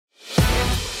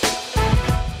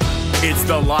It's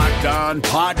the Locked On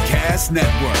Podcast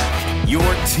Network, your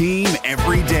team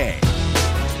every day.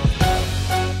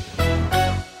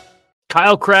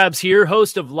 Kyle Krabs here,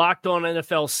 host of Locked On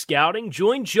NFL Scouting.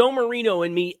 Join Joe Marino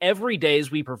and me every day as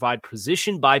we provide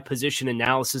position-by-position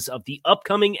analysis of the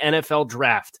upcoming NFL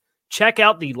Draft. Check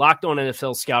out the Locked On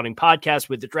NFL Scouting podcast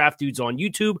with the Draft Dudes on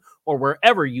YouTube or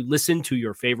wherever you listen to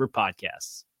your favorite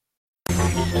podcasts.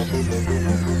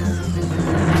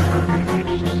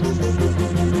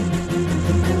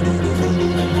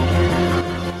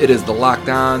 It is the Locked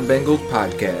On Bengals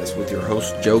podcast with your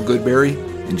hosts Joe Goodberry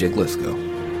and Jake Lisco.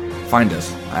 Find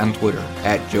us on Twitter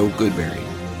at Joe Goodberry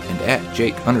and at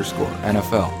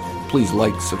Jake_NFL. Please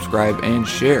like, subscribe, and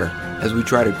share as we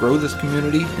try to grow this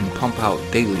community and pump out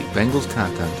daily Bengals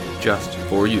content just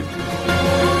for you.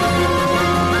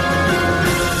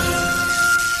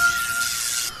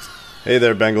 Hey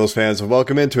there, Bengals fans, and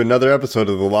welcome into another episode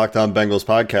of the Locked On Bengals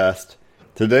podcast.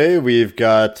 Today we've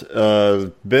got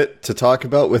a bit to talk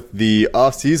about with the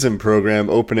offseason program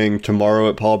opening tomorrow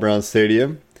at Paul Brown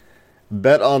Stadium.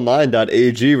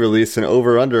 BetOnline.ag released an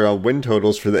over-under on win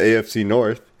totals for the AFC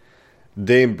North.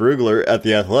 Dane Brugler at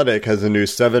The Athletic has a new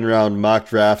 7-round mock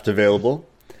draft available.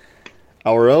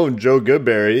 Our own Joe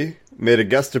Goodberry made a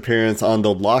guest appearance on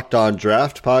the Locked On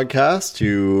Draft podcast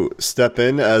to step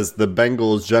in as the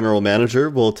Bengals general manager.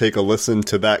 We'll take a listen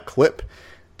to that clip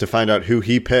to find out who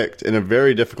he picked in a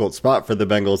very difficult spot for the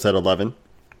Bengals at 11.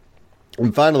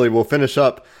 And finally, we'll finish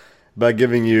up by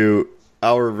giving you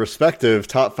our respective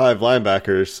top 5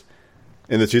 linebackers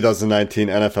in the 2019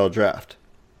 NFL Draft.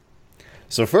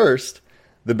 So first,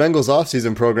 the Bengals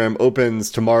offseason program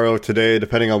opens tomorrow, today,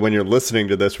 depending on when you're listening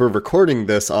to this. We're recording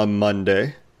this on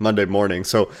Monday morning.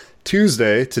 So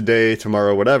Tuesday, today,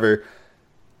 tomorrow, whatever,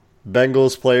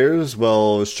 Bengals players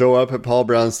will show up at Paul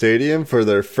Brown Stadium for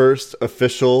their first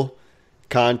official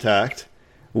contact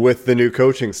with the new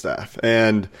coaching staff.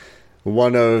 And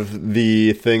one of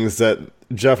the things that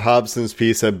Jeff Hobson's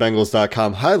piece at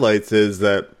Bengals.com highlights is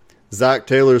that Zach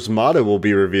Taylor's motto will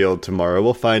be revealed tomorrow.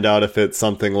 We'll find out if it's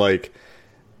something like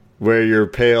wear your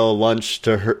pale lunch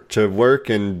to work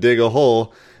and dig a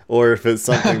hole, or if it's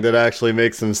something that actually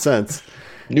makes some sense.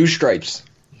 New stripes.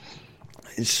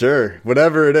 Sure.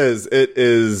 Whatever it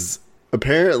is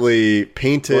apparently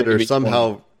painted or somehow...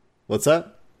 Corny. What's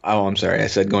that? Oh, I'm sorry. I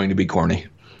said going to be corny.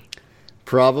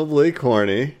 Probably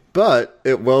corny, but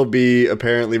it will be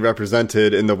apparently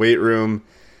represented in the weight room.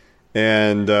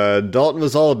 And Dalton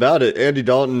was all about it. Andy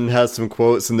Dalton has some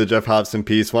quotes in the Jeff Hobson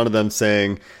piece. One of them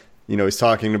saying, he's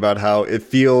talking about how it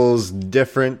feels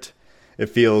different. It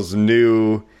feels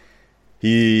new.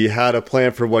 He had a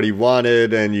plan for what he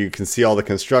wanted, and you can see all the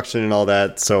construction and all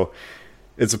that. So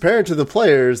it's apparent to the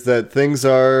players that things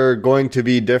are going to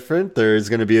be different. There's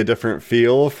going to be a different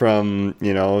feel from,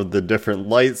 the different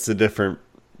lights, the different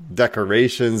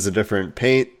decorations, the different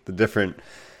paint, the different,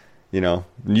 you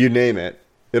name it.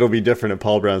 It'll be different at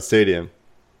Paul Brown Stadium.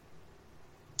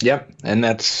 Yep, and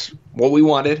that's what we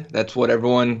wanted. That's what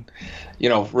everyone,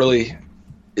 really,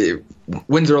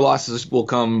 wins or losses will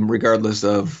come regardless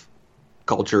of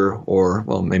culture, or,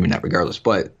 well, maybe not regardless,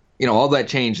 but, all that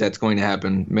change that's going to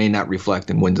happen may not reflect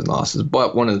in wins and losses.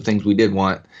 But one of the things we did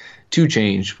want to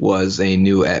change was a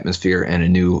new atmosphere and a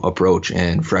new approach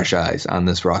and fresh eyes on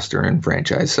this roster and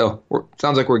franchise. So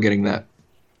sounds like we're getting that.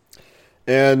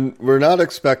 And we're not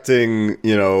expecting,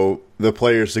 the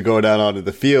players to go down onto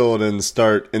the field and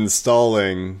start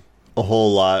installing a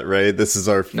whole lot, right? This is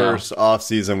our first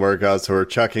off-season workout, so we're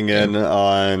checking in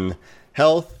on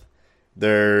health.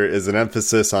 There is an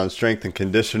emphasis on strength and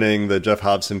conditioning. The Jeff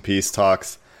Hobson piece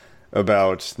talks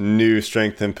about new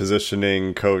strength and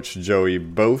positioning coach Joey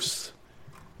Bose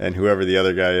and whoever the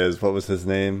other guy is. What was his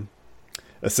name?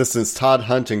 Assistants Todd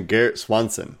Hunt and Garrett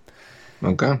Swanson.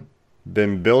 Okay.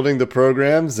 Been building the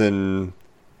programs, and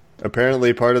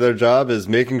apparently part of their job is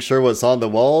making sure what's on the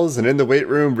walls and in the weight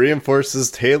room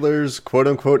reinforces Taylor's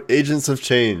quote-unquote agents of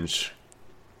change.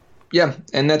 Yeah,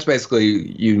 and that's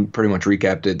basically, you pretty much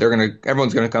recapped it.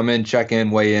 Everyone's gonna come in, check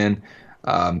in, weigh in,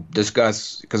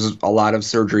 discuss, because a lot of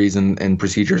surgeries and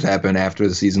procedures happen after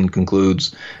the season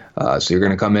concludes. So you're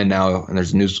gonna come in now, and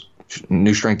there's a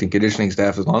new strength and conditioning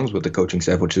staff, as long as with the coaching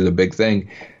staff, which is a big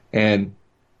thing, and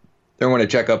they're going to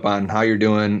check up on how you're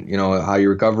doing, how your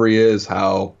recovery is,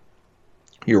 how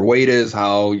your weight is,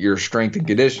 how your strength and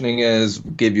conditioning is,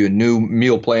 give you a new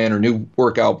meal plan or new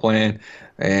workout plan,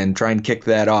 and try and kick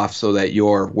that off so that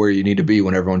you're where you need to be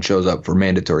when everyone shows up for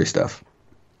mandatory stuff.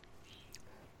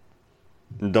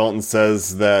 Dalton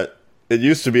says that it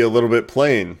used to be a little bit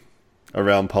plain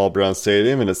around Paul Brown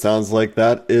Stadium, and it sounds like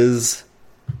that is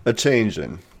a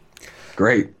changing.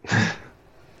 Great.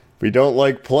 We don't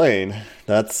like playing.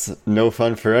 That's no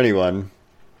fun for anyone.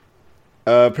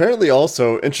 Apparently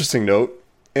also, interesting note,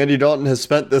 Andy Dalton has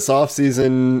spent this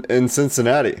offseason in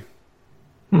Cincinnati.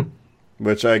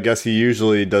 Which I guess he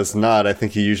usually does not. I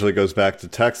think he usually goes back to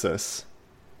Texas.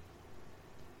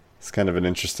 It's kind of an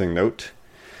interesting note.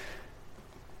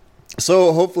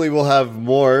 So hopefully we'll have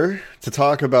more to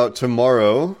talk about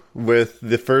tomorrow with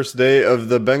the first day of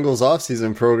the Bengals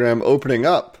offseason program opening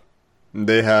up.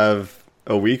 They have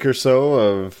a week or so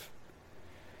of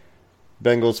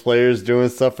Bengals players doing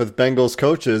stuff with Bengals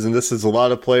coaches, and this is a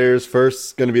lot of players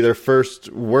going to be their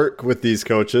first work with these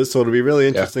coaches, so it'll be really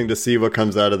interesting to see what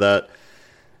comes out of that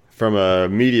from a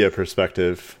media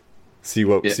perspective. See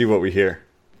what we hear.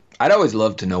 I'd always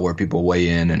love to know where people weigh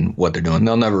in and what they're doing.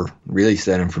 They'll never release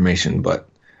that information, but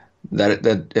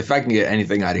that if I can get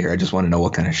anything out of here, I just want to know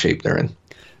what kind of shape they're in.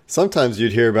 Sometimes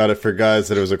you'd hear about it for guys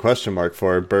that it was a question mark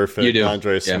for. Burfict,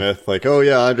 Andre Smith. Like, oh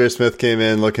yeah, Andre Smith came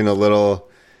in looking a little,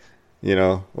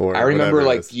 or I remember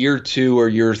like year 2 or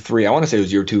year 3. I want to say it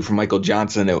was year 2 for Michael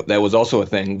Johnson. That was also a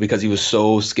thing because he was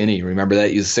so skinny. Remember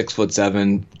that? He was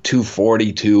 6'7",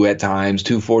 242 at times,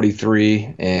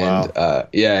 243. And wow.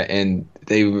 And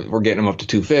they were getting him up to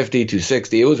 250,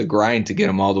 260. It was a grind to get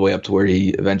him all the way up to where he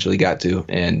eventually got to.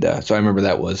 And so I remember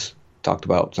that was talked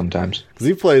about sometimes. Because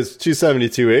he plays 270,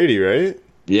 280, right?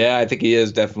 Yeah, I think he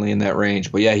is definitely in that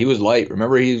range. But yeah, he was light.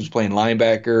 Remember, he was playing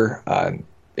linebacker,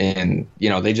 and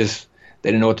they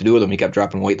didn't know what to do with him. He kept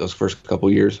dropping weight those first couple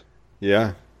years.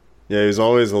 Yeah, he was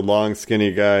always a long,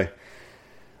 skinny guy.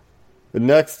 The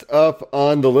next up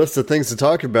on the list of things to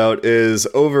talk about is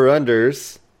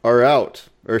over-unders are out,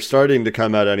 or starting to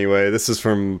come out anyway. This is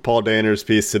from Paul Danner's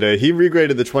piece today. He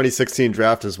regraded the 2016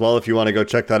 draft as well, if you want to go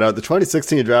check that out. The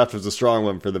 2016 draft was a strong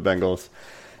one for the Bengals.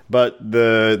 But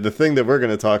the thing that we're going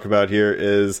to talk about here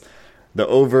is the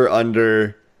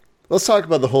over-under. Let's talk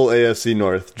about the whole AFC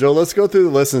North. Joe, let's go through the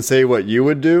list and say what you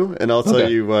would do, and I'll tell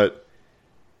you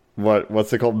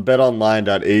what's it called?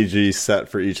 BetOnline.ag set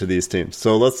for each of these teams.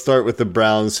 So let's start with the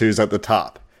Browns, who's at the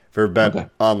top for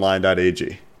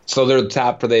BetOnline.ag. So they're the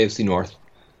top for the AFC North.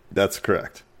 That's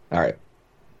correct. All right.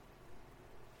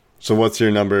 So what's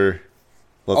your number?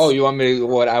 You want me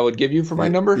what I would give you for my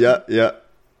number? Yeah.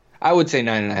 I would say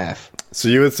 9.5. So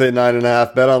you would say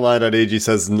 9.5. BetOnline.ag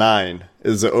says 9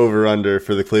 is the over-under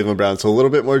for the Cleveland Browns. So a little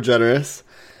bit more generous,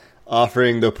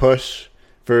 offering the push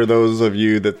for those of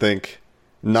you that think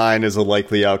 9 is a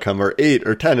likely outcome, or 8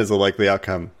 or 10 is a likely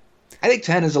outcome. I think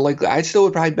 10 is a likely. I still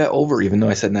would probably bet over, even though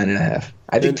I said 9.5.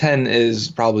 I think 10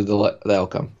 is probably the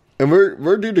outcome. And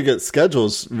we're due to get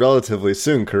schedules relatively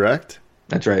soon, correct?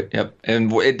 That's right. Yep.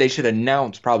 And they should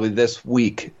announce probably this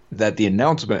week that the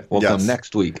announcement will come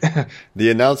next week.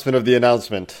 The announcement of the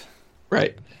announcement.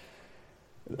 Right.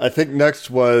 I think next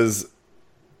was,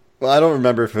 I don't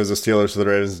remember if it was the Steelers or the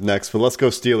Ravens next, but let's go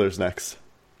Steelers next.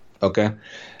 Okay.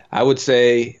 I would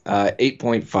say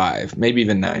 8.5, maybe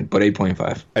even 9, but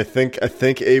 8.5. I think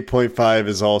 8.5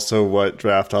 is also what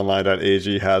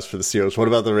DraftOnline.ag has for the Steelers. What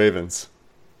about the Ravens?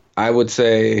 I would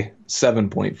say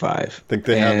 7.5. I think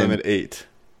they have them at 8.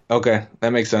 Okay,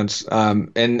 that makes sense.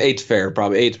 And 8's fair.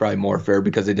 Probably 8's probably more fair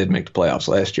because they did make the playoffs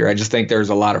last year. I just think there's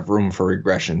a lot of room for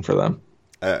regression for them.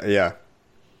 Yeah.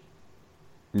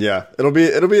 It'll be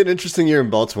an interesting year in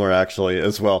Baltimore actually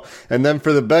as well. And then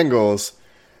for the Bengals,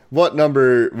 what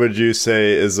number would you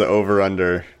say is the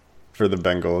over/under for the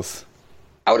Bengals?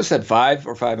 I would have said 5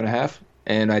 or 5.5.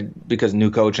 And because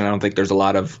new coach, and I don't think there's a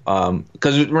lot of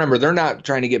because remember, they're not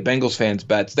trying to get Bengals fans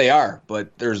bets. They are,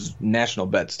 but there's national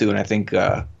bets too. And I think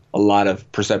a lot of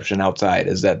perception outside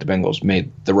is that the Bengals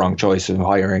made the wrong choice of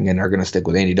hiring and are going to stick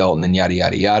with Andy Dalton and yada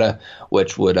yada yada,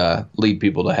 which would lead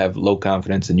people to have low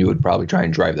confidence, and you would probably try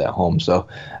and drive that home. So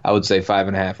I would say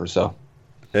 5.5 or so.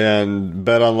 And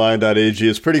BetOnline.ag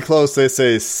is pretty close. They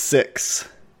say 6.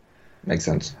 Makes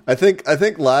sense. I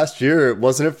think last year,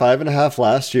 wasn't it 5.5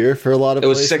 last year for a lot of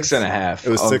places? It was 6.5. It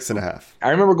was 6.5. I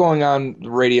remember going on the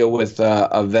radio with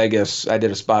Vegas. I did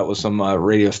a spot with some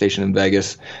radio station in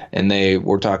Vegas, and they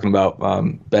were talking about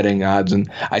betting odds. And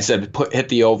I said, hit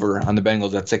the over on the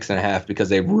Bengals at 6.5 because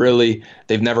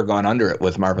they've never gone under it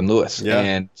with Marvin Lewis. Yeah.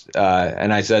 And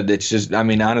I said, it's just, I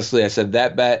mean, honestly, I said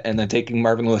that bet and then taking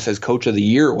Marvin Lewis as coach of the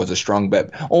year was a strong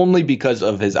bet, only because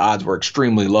of his odds were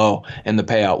extremely low and the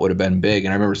payout would have been big.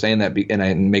 And I remember saying that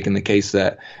and making the case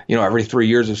that, every 3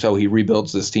 years or so he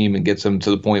rebuilds this team and gets them to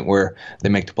the point where they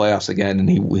make the playoffs again and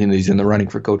he's in the running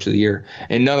for coach of the year.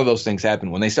 And none of those things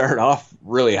happened. When they started off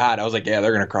really hot, I was like, yeah,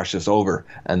 they're going to crush this over.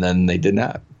 And then they did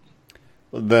not.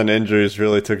 then injuries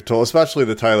really took a toll, especially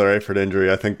the Tyler Eifert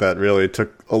injury. I think that really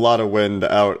took a lot of wind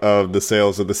out of the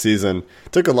sails of the season.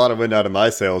 Took a lot of wind out of my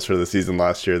sails for the season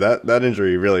last year. That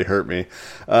injury really hurt me.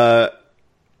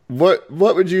 What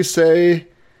would you say?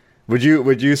 Would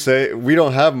you say we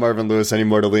don't have Marvin Lewis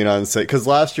anymore to lean on and say, because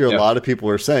last year a lot of people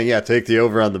were saying, yeah, take the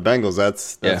over on the Bengals.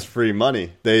 That's free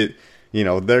money.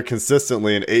 They're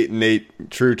consistently an 8-8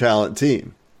 true talent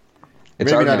team.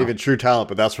 Maybe not even true talent,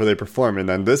 but that's where they perform. And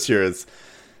then this year is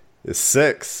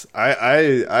 6.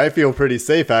 I feel pretty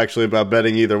safe actually about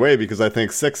betting either way because I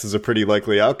think 6 is a pretty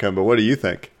likely outcome. But what do you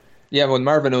think? Yeah, with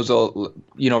Marvin, it was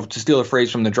to steal a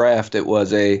phrase from the draft, it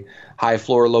was a high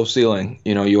floor, low ceiling.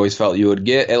 You always felt you would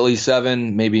get at least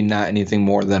 7, maybe not anything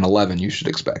more than 11 you should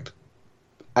expect.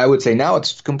 I would say now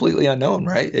it's completely unknown,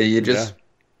 right?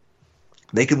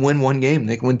 They could win 1 game.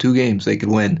 They could win 2 games. They could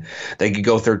go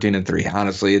 13-3.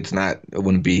 Honestly, it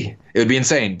would be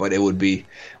insane, but it would be,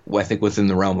 I think, within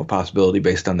the realm of possibility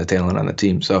based on the talent on the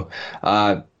team. So,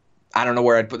 I don't know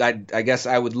where I'd put. I guess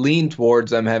I would lean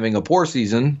towards them having a poor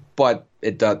season, but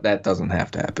that doesn't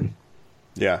have to happen.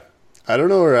 Yeah. I don't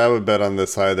know where I would bet on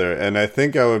this either, and I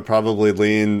think I would probably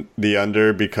lean the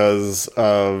under because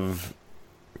of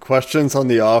questions on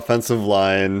the offensive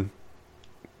line,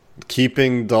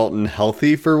 keeping Dalton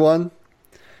healthy for one.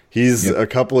 He's a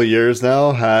couple of years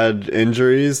now had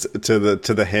injuries to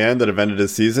the hand that have ended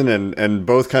his season, and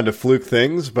both kind of fluke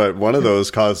things, but one of those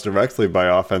caused directly by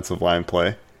offensive line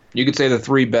play. You could say the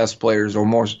 3 best players or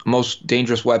most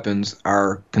dangerous weapons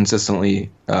are consistently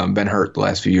been hurt the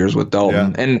last few years with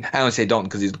Dalton. Yeah. And I only say Dalton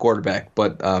because he's the quarterback,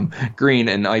 but Green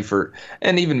and Eifert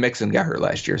and even Mixon got hurt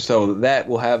last year. So that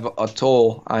will have a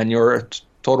toll on your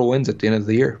total wins at the end of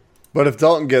the year. But if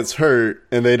Dalton gets hurt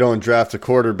and they don't draft a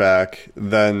quarterback,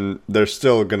 then they're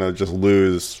still going to just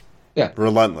lose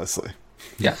relentlessly.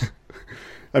 Yeah.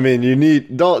 I mean, you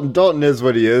need Dalton is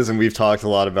what he is, and we've talked a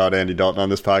lot about Andy Dalton on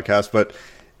this podcast, but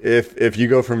if you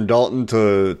go from Dalton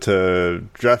to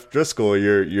Jeff Driscoll,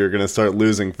 you're going to start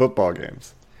losing football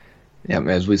games. Yeah,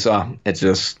 as we saw, it's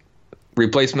just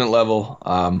replacement level.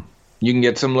 You can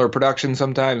get similar production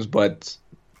sometimes, but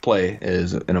play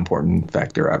is an important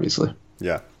factor, obviously.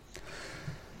 Yeah.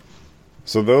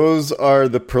 So those are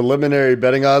the preliminary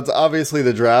betting odds. Obviously,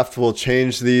 the draft will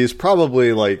change these,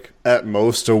 probably like at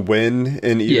most a win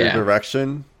in either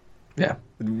direction. Yeah.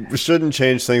 It shouldn't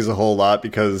change things a whole lot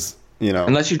because,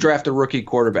 unless you draft a rookie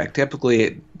quarterback,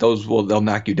 typically they'll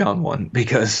knock you down one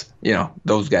because,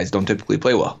 those guys don't typically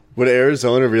play well. Would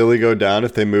Arizona really go down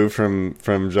if they move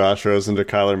from Josh Rosen to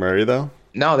Kyler Murray, though?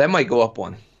 No, that might go up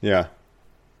one. Yeah.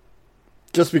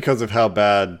 Just because of how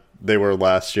bad they were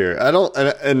last year.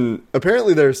 And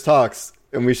apparently there's talks,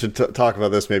 and we should talk about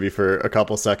this maybe for a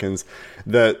couple seconds,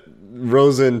 that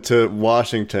Rosen to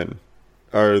Washington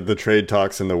are the trade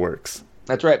talks in the works.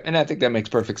 That's right, and I think that makes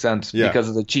perfect sense because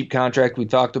of the cheap contract we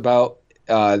talked about.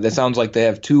 That sounds like they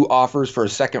have 2 offers for a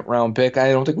second-round pick.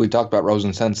 I don't think we talked about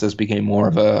Rosen since this became more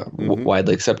of a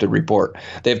widely accepted report.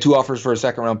 They have 2 offers for a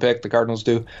second-round pick, the Cardinals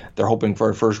do. They're hoping for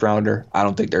a first-rounder. I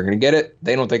don't think they're going to get it.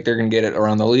 They don't think they're going to get it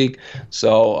around the league.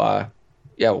 So,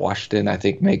 Washington, I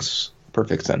think, makes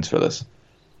perfect sense for this.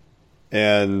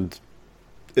 And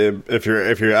if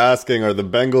you're asking, are the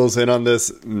Bengals in on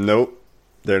this? Nope.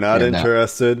 They're not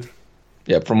interested.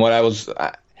 Yeah, from what I was...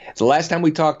 the last time we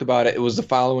talked about it, it was the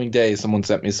following day someone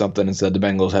sent me something and said the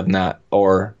Bengals have not,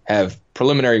 or have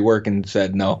preliminary work and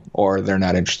said no, or they're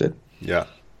not interested. Yeah.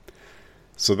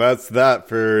 So that's that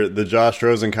for the Josh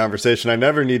Rosen conversation. I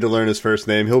never need to learn his first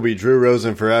name. He'll be Drew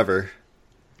Rosen forever.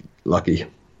 Lucky.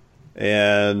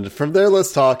 And from there,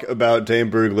 let's talk about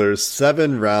Dane Brugler's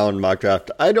 7-round mock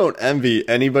draft. I don't envy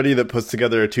anybody that puts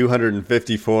together a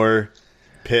 254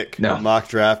 pick mock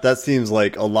draft. That seems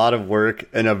like a lot of work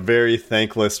and a very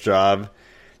thankless job.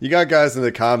 You got guys in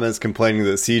the comments complaining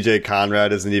that CJ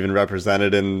Conrad isn't even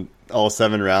represented in all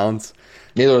 7 rounds.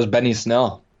 Neither was Benny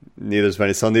Snell. Neither is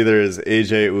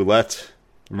AJ Ouellette,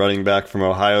 running back from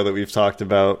Ohio that we've talked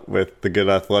about with the good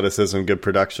athleticism, good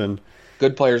production.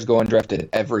 Good players go undrafted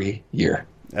every year.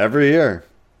 Every year.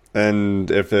 And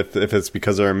if it's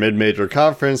because they're a mid-major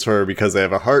conference or because they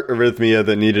have a heart arrhythmia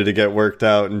that needed to get worked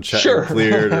out and checked and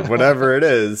cleared or whatever it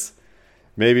is,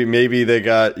 maybe they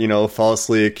got,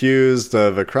 falsely accused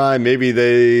of a crime. Maybe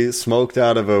they smoked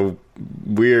out of a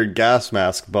weird gas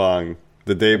mask bong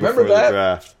the day before the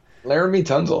draft. Laramie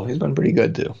Tunzel, he's been pretty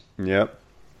good too. Yep.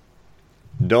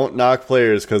 Don't knock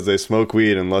players because they smoke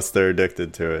weed unless they're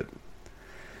addicted to it.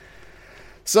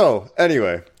 So,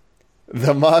 anyway,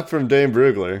 the mock from Dane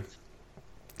Brugler.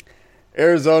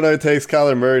 Arizona takes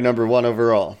Kyler Murray number 1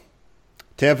 overall.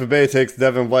 Tampa Bay takes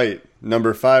Devin White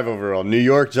number 5 overall. New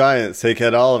York Giants take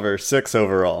Ed Oliver, 6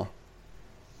 overall.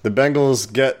 The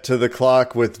Bengals get to the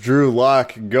clock with Drew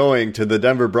Lock going to the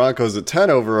Denver Broncos at 10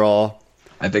 overall.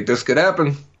 I think this could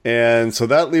happen. And so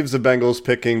that leaves the Bengals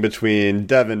picking between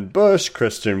Devin Bush,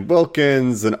 Christian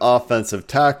Wilkins, an offensive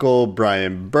tackle,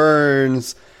 Brian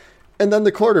Burns, and then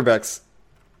the quarterbacks,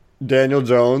 Daniel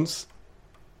Jones,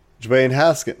 Dwayne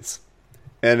Haskins.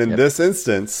 And in this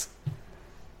instance,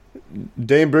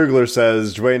 Dane Brugler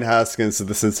says Dwayne Haskins to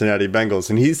the Cincinnati Bengals.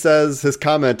 And he says his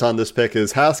comment on this pick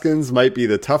is Haskins might be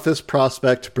the toughest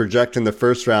prospect to project in the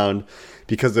first round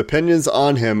because opinions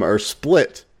on him are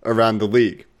split around the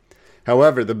league.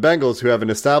 However, the Bengals, who have an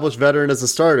established veteran as a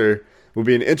starter, will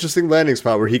be an interesting landing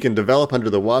spot where he can develop under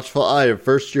the watchful eye of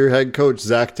first-year head coach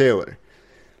Zach Taylor.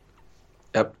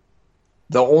 Yep.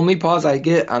 The only pause I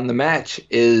get on the match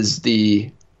is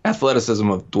the athleticism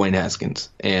of Dwayne Haskins.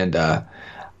 And I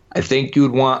think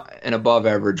you'd want an above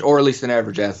average, or at least an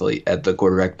average athlete at the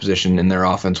quarterback position in their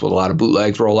offense with a lot of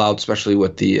bootlegs roll out, especially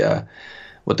with the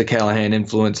Callahan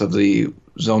influence of the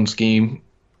zone scheme.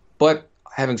 But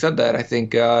having said that, I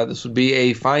think this would be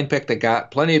a fine pick that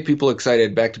got plenty of people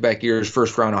excited back-to-back years.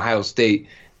 First round, Ohio State,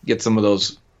 get some of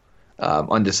those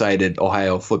undecided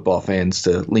Ohio football fans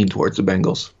to lean towards the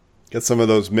Bengals. Get some of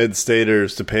those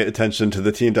mid-staters to pay attention to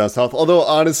the team down south. Although,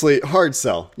 honestly, hard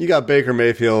sell. You got Baker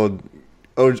Mayfield,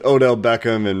 Odell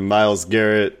Beckham, and Myles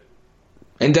Garrett.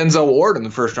 And Denzel Ward in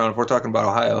the first round if we're talking about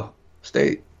Ohio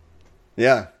State.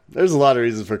 Yeah, there's a lot of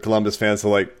reasons for Columbus fans to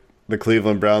like the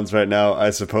Cleveland Browns right now,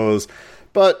 I suppose.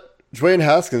 But Dwayne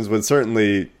Haskins would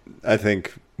certainly, I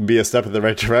think, be a step in the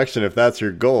right direction if that's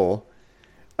your goal.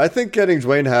 I think getting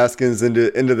Dwayne Haskins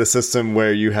into the system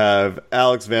where you have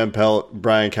Alex Van Pelt,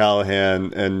 Brian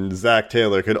Callahan, and Zach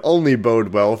Taylor could only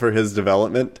bode well for his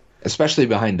development. Especially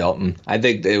behind Dalton. I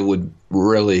think it would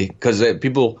really, because the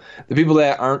people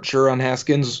that aren't sure on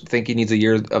Haskins think he needs a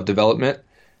year of development.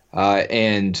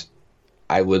 And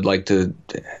I would like to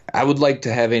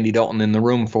have Andy Dalton in the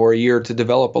room for a year to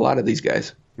develop a lot of these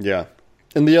guys. Yeah.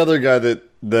 And the other guy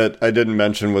that I didn't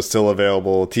mention was still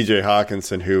available, TJ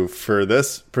Hawkinson, who for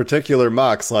this particular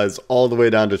mock slides all the way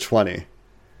down to 20.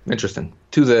 Interesting.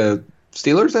 To the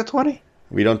Steelers at 20?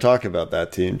 We don't talk about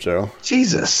that team, Joe.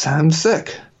 Jesus, I'm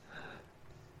sick.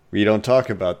 We don't talk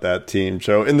about that team,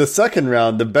 Joe. In the second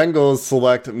round, the Bengals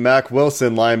select Mack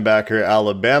Wilson, linebacker,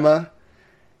 Alabama.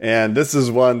 And this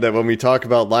is one that when we talk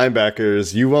about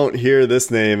linebackers, you won't hear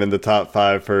this name in the top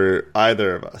 5 for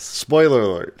either of us. Spoiler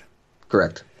alert.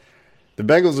 Correct. The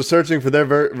Bengals are searching for their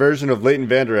version of Leighton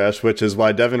Vander Esch, which is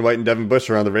why Devin White and Devin Bush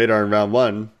are on the radar in round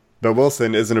 1. But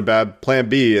Wilson isn't a bad plan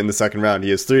B in the second round. He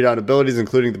has 3-down abilities,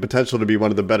 including the potential to be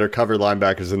one of the better cover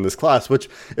linebackers in this class, which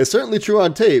is certainly true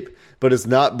on tape, but is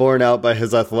not borne out by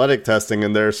his athletic testing,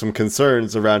 and there are some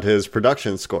concerns around his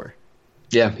production score.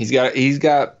 Yeah, he's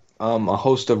got a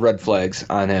host of red flags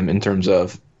on him in terms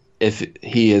of if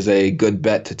he is a good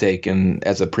bet to take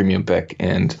as a premium pick.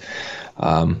 And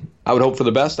I would hope for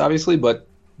the best, obviously, but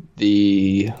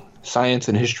the science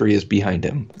and history is behind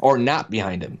him, or not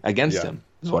behind him, against him,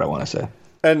 is what I want to say.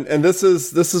 And this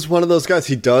is one of those guys.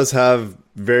 He does have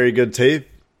very good tape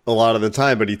a lot of the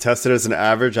time, but he tested as an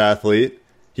average athlete.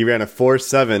 He ran a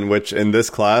 4.7, which in this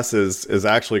class is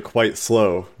actually quite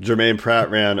slow. Jermaine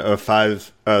Pratt ran a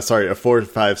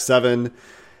 4.57.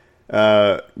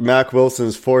 Mack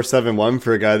Wilson's 4.71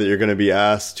 for a guy that you're going to be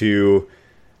asked to,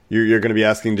 you're going to be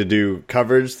asking to do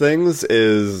coverage things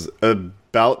is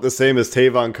about the same as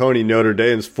Tavon Coney, Notre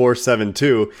Dame's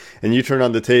 4.72. And you turn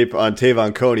on the tape on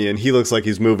Tavon Coney, and he looks like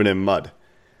he's moving in mud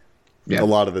a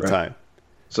lot of the time.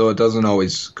 So it doesn't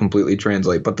always completely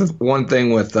translate. But the one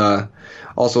thing with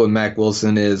also with Mack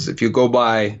Wilson is if you go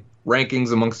by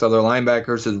rankings amongst other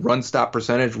linebackers, his run stop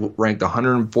percentage ranked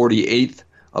 148th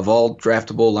of all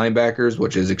draftable linebackers,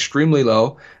 which is extremely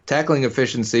low. Tackling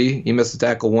efficiency, he missed a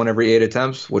tackle 1 every 8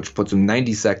 attempts, which puts him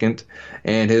 92nd.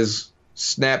 And his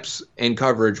snaps in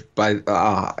coverage by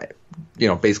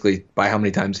basically by how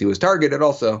many times he was targeted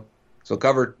also. So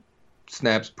covered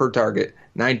snaps per target,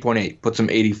 9.8, puts him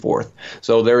 84th.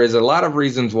 So there is a lot of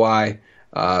reasons why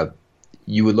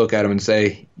you would look at him and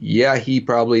say, yeah, he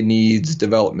probably needs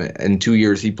development. In 2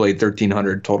 years, he played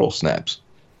 1,300 total snaps.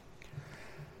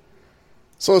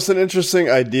 So it's an interesting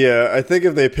idea. I think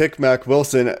if they pick Mack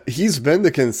Wilson, he's been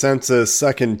the consensus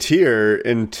second tier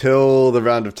until the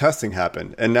round of testing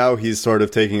happened. And now he's sort of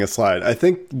taking a slide. I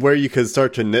think where you could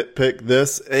start to nitpick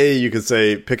this, you could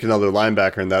say pick another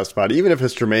linebacker in that spot. Even if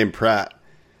it's Jermaine Pratt,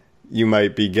 you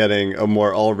might be getting a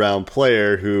more all-round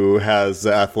player who has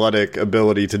the athletic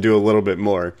ability to do a little bit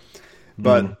more.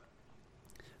 But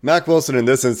Mack Wilson in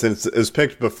this instance is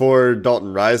picked before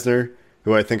Dalton Reisner,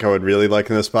 who I think I would really like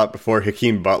in this spot, before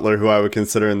Hakeem Butler, who I would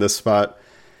consider in this spot.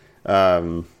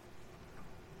 So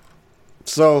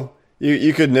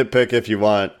you could nitpick if you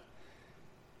want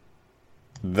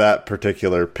that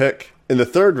particular pick. In the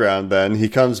third round, then, he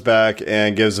comes back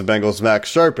and gives the Bengals Max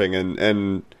Sharping,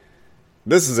 and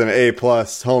this is an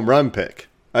A-plus home run pick.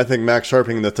 I think Max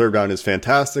Sharping in the third round is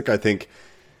fantastic. I think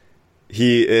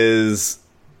he is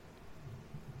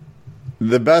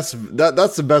the best.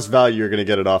 That's the best value you're going to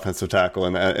get at offensive tackle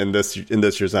in this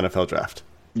year's NFL draft.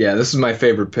 Yeah, this is my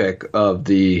favorite pick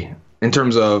in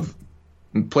terms of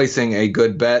placing a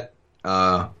good bet.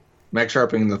 Max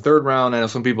Sharping in the third round. I know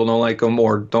some people don't like him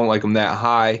or don't like him that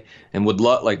high, and would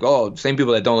same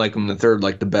people that don't like him in the third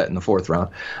like to bet in the fourth round.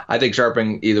 I think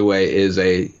Sharping either way is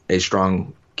a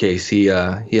strong case. He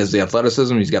has the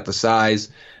athleticism. He's got the size.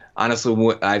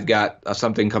 Honestly, I've got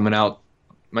something coming out.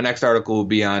 My next article will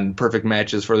be on perfect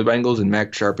matches for the Bengals, and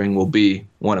Max Sharping will be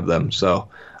one of them. So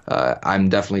I'm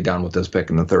definitely down with this pick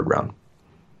in the third round.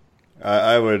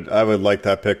 I would like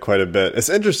that pick quite a bit. It's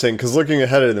interesting because looking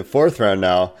ahead in the fourth round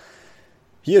now,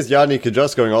 he has Yannick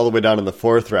Adjust going all the way down in the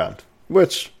fourth round,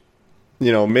 which,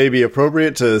 may be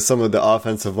appropriate to some of the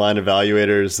offensive line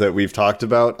evaluators that we've talked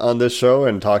about on this show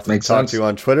and talked to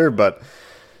on Twitter, but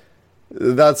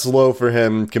that's low for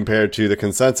him compared to the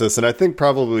consensus, and I think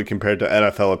probably compared to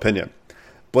NFL opinion.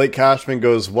 Blake Cashman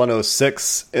goes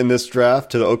 106 in this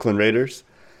draft to the Oakland Raiders,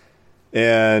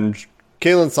 and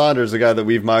Kalen Saunders, a guy that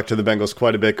we've mocked to the Bengals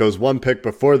quite a bit, goes one pick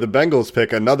before the Bengals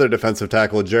pick another defensive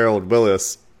tackle, Gerald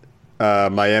Willis,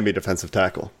 Miami defensive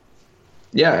tackle.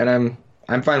 Yeah, and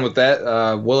I'm fine with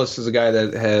that. Willis is a guy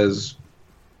that has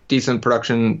decent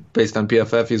production based on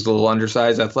PFF. He's a little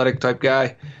undersized, athletic type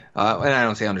guy. And I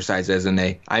don't say undersized as in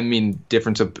I mean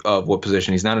difference of what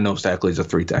position. He's not a nose tackle, he's a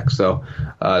 3-tech. So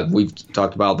we've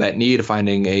talked about that need of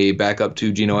finding a backup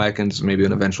to Geno Atkins, maybe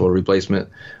an eventual replacement.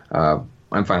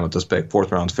 I'm fine with this pick.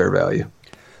 Fourth round's fair value.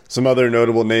 Some other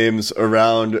notable names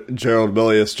around Gerald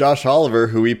Willis. Josh Oliver,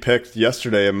 who we picked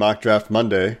yesterday in Mock Draft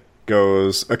Monday,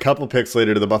 goes a couple picks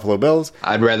later to the Buffalo Bills.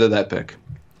 I'd rather that pick.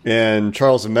 And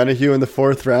Charles Omenihu in the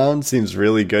fourth round seems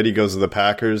really good. He goes to the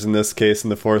Packers in this case in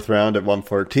the fourth round at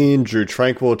 114. Drew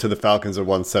Tranquill to the Falcons at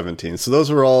 117. So those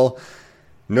were all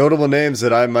notable names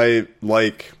that I might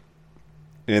like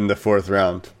in the fourth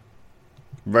round.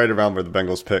 Right around where the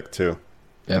Bengals pick, too.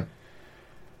 Yeah.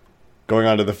 Going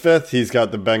on to the fifth, he's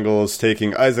got the Bengals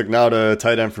taking Isaac Nauta,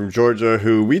 tight end from Georgia,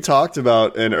 who we talked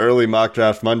about in early Mock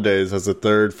Draft Mondays as a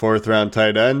third, fourth round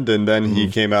tight end, and then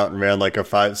he came out and ran like a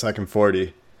 5-second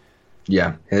 40.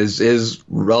 Yeah, his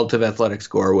relative athletic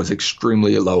score was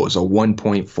extremely low. It was a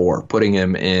 1.4, putting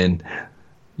him in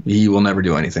he will never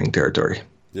do anything territory.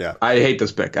 Yeah, I hate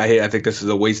this pick. I think this is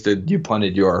a wasted. You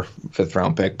punted your fifth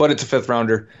round pick, but it's a fifth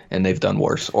rounder, and they've done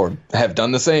worse or have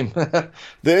done the same. The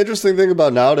interesting thing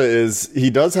about Nauta is he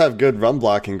does have good run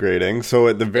blocking grading, so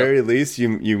at the very least,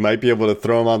 you might be able to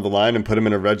throw him on the line and put him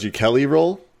in a Reggie Kelly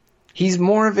role. He's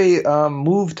more of a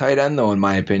move tight end, though, in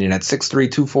my opinion. At 6'3",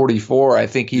 244, I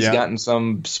think he's gotten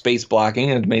some space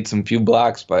blocking and made some few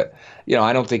blocks, but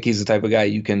I don't think he's the type of guy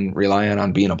you can rely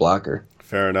on being a blocker.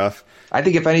 Fair enough. I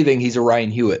think if anything, he's a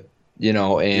Ryan Hewitt,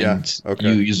 and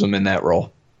you use him in that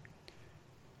role.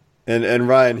 And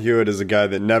Ryan Hewitt is a guy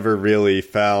that never really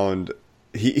found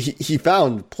he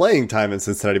found playing time in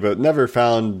Cincinnati, but never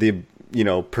found the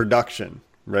production.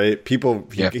 Right?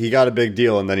 He got a big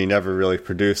deal, and then he never really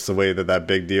produced the way that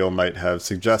big deal might have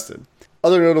suggested.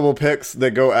 Other notable picks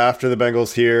that go after the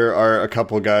Bengals here are a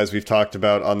couple of guys we've talked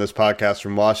about on this podcast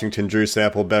from Washington: Drew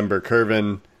Sample, Ben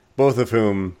Burr-Kirven, both of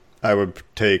whom I would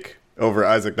take over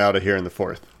Isaac Nauta here in the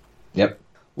fourth. Yep.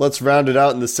 Let's round it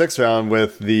out in the sixth round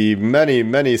with the many,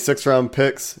 many sixth-round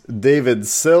picks. David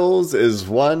Sills is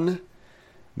 1.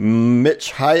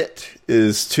 Mitch Hyatt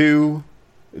is 2.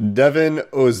 Devin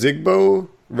Ozigbo,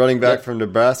 running back from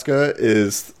Nebraska,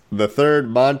 is the third.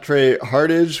 Montre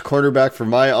Hardage, cornerback from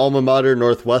my alma mater,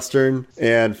 Northwestern.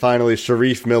 And finally,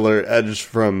 Sharif Miller, edge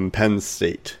from Penn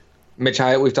State. Mitch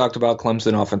Hyatt, we've talked about,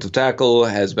 Clemson offensive tackle,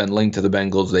 has been linked to the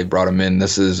Bengals. They brought him in.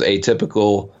 This is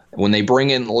atypical. When they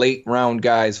bring in late round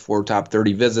guys for top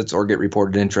 30 visits or get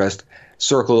reported interest,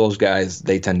 circle those guys.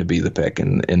 They tend to be the pick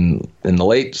in the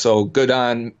late. So good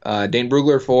on Dane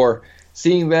Brugler for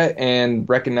seeing that and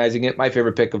recognizing it. My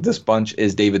favorite pick of this bunch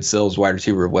is David Sills, wide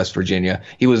receiver of West Virginia.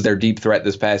 He was their deep threat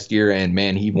this past year, and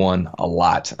man, he won a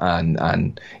lot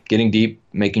on getting deep,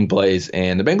 making plays,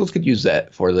 and the Bengals could use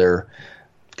that for their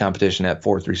competition at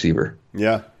fourth receiver.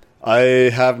 Yeah. I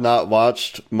have not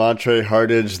watched Montre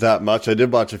Hardage that much. I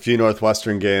did watch a few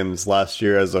Northwestern games last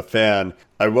year as a fan.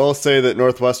 I will say that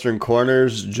Northwestern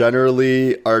corners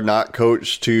generally are not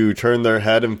coached to turn their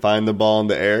head and find the ball in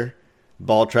the air.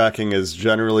 Ball tracking is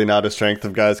generally not a strength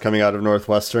of guys coming out of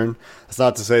Northwestern. That's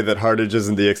not to say that Hardage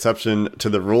isn't the exception to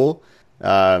the rule,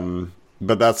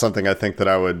 but that's something I think that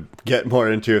I would get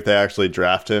more into if they actually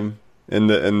draft him in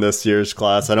this year's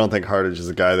class. I don't think Hardage is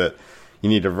a guy that you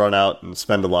need to run out and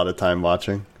spend a lot of time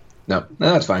watching. No,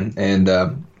 that's fine. And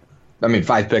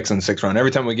 5 picks in the 6th round.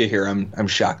 Every time we get here, I'm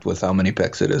shocked with how many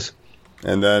picks it is.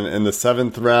 And then in the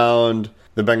 7th round,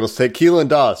 the Bengals take Keelan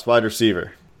Doss, wide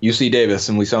receiver. UC Davis,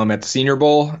 and we saw him at the Senior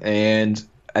Bowl, and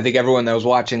I think everyone that was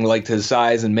watching liked his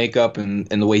size and makeup and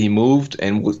the way he moved,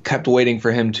 and kept waiting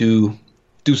for him to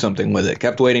do something with it.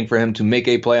 Kept waiting for him to make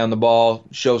a play on the ball,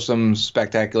 show some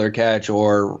spectacular catch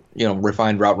or,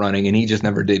 refined route running, and he just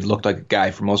never did. Looked like a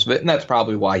guy for most of it, and that's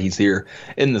probably why he's here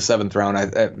in the 7th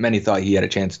round. Many thought he had a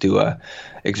chance to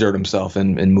exert himself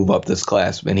and move up this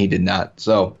class, and he did not.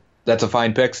 So that's a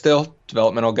fine pick still,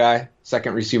 developmental guy.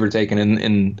 Second receiver taken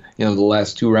in the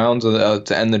last 2 rounds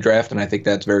to end the draft, and I think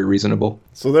that's very reasonable.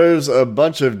 So there's a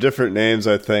bunch of different names,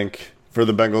 I think, for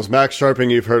the Bengals. Max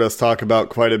Sharping, you've heard us talk about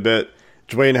quite a bit.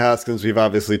 Dwayne Haskins, we've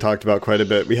obviously talked about quite a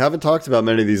bit. We haven't talked about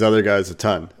many of these other guys a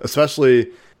ton, especially,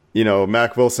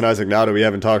 Mac Wilson, Isaac Nauta, we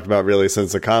haven't talked about really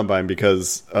since the Combine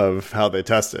because of how they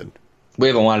tested. We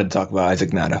haven't wanted to talk about Isaac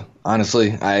Nauta.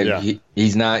 Honestly,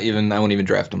 he's not even, I won't even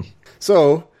draft him.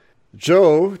 So,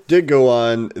 Joe did go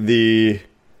on the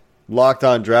Locked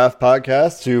On Draft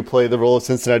podcast to play the role of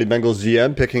Cincinnati Bengals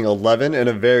GM, picking 11 in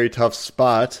a very tough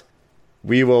spot.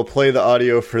 We will play the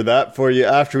audio for that for you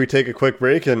after we take a quick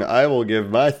break, and I will give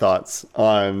my thoughts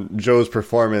on Joe's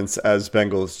performance as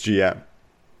Bengals GM.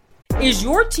 Is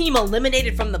your team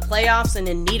eliminated from the playoffs and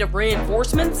in need of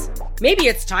reinforcements? Maybe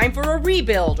it's time for a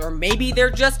rebuild, or maybe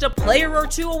they're just a player or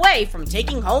two away from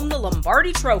taking home the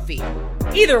Lombardi Trophy.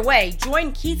 Either way,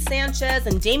 join Keith Sanchez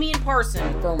and Damian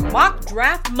Parson for Mock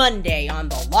Draft Monday on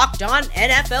the Locked On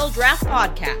NFL Draft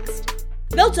Podcast.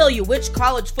 They'll tell you which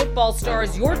college football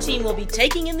stars your team will be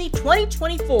taking in the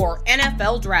 2024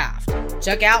 NFL Draft.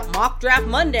 Check out Mock Draft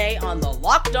Monday on the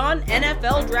Locked On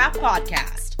NFL Draft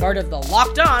Podcast, part of the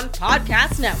Locked On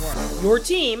Podcast Network, your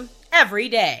team every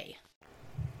day.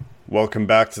 Welcome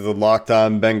back to the Locked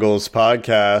On Bengals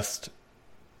podcast.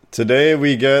 Today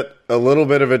we get a little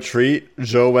bit of a treat.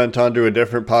 Joe went on to a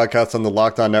different podcast on the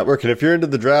Locked On Network, and if you're into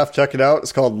the draft, check it out.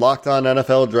 It's called Locked On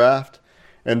NFL Draft.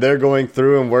 And they're going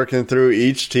through and working through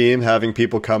each team, having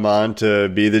people come on to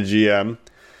be the GM.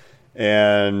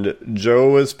 And Joe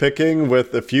was picking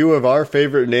with a few of our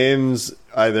favorite names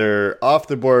either off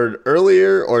the board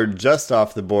earlier or just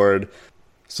off the board.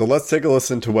 So let's take a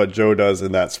listen to what Joe does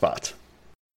in that spot.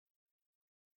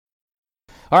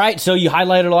 All right, so you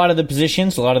highlighted a lot of the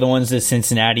positions, a lot of the ones that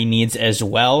Cincinnati needs as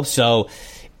well. So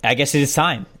I guess it is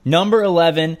time. Number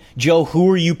 11, Joe,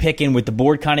 who are you picking? With the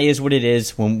board kind of is what it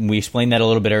is when we explained that a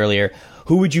little bit earlier.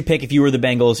 Who would you pick if you were the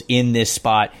Bengals in this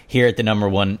spot here at the number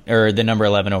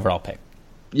 11 overall pick?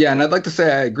 Yeah, and I'd like to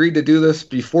say I agreed to do this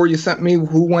before you sent me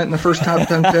who went in the first top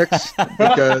 10 picks,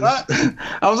 because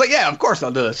I was like, yeah, of course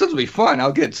I'll do this. This will be fun.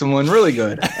 I'll get someone really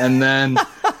good. And then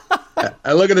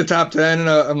I look at the top 10 and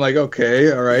I'm like,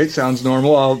 okay, all right, sounds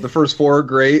normal. The first 4 are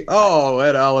great. Oh,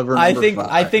 Ed Oliver, number 5.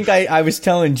 I think I was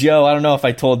telling Joe, I don't know if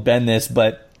I told Ben this,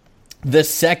 but the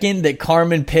second that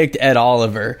Carmen picked Ed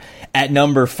Oliver at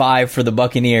number 5 for the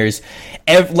Buccaneers,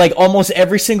 almost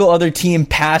every single other team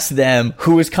past them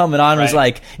who was coming on was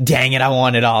like, dang it, I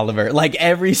wanted Oliver. Like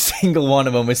every single one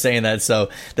of them was saying that. So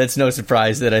that's no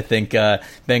surprise that I think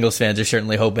Bengals fans are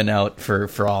certainly hoping out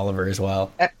for Oliver as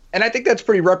well. And I think that's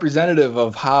pretty representative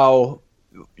of how,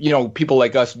 people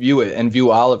like us view it and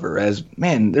view Oliver as,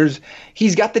 man,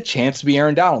 he's got the chance to be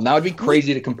Aaron Donald. Now it'd be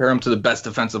crazy to compare him to the best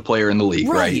defensive player in the league,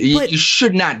 right? You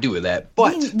should not do that.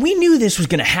 But we knew this was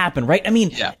going to happen, right? I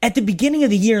mean, At the beginning of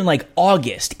the year in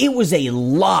August, it was a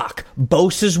lock.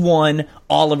 Bosa's 1,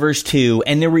 Oliver's 2,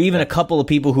 and there were even a couple of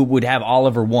people who would have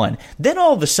Oliver 1. Then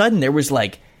all of a sudden there was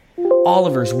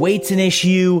Oliver's weight's an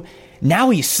issue.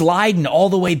 Now he's sliding all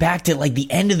the way back to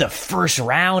the end of the first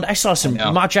round. I saw some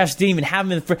mock drafts didn't even have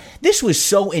him in the first. This was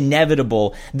so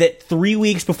inevitable that 3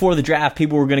 weeks before the draft,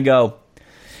 people were going to go,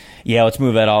 yeah, let's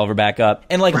move that Oliver back up.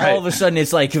 And all of a sudden it's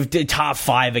top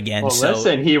 5 again. Well,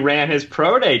 listen, he ran his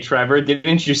pro day, Trevor.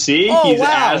 Didn't you see? He's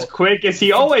as quick as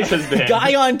he always has been.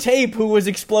 Guy on tape who was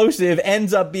explosive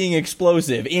ends up being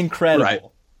explosive. Incredible. Right.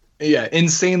 Yeah,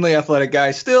 insanely athletic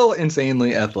guy, still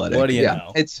insanely athletic. What do you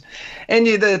know? That's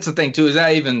the thing too. Is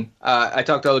I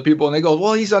talk to other people and they go,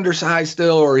 "Well, he's undersized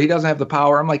still, or he doesn't have the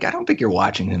power." I'm like, I don't think you're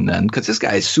watching him then, because this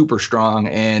guy is super strong,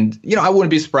 and I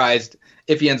wouldn't be surprised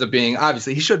if he ends up being.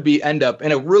 Obviously, he should end up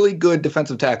in a really good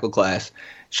defensive tackle class.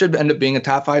 Should end up being a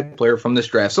top 5 player from this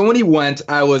draft. So when he went,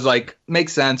 I was like,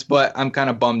 makes sense, but I'm kind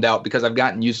of bummed out because I've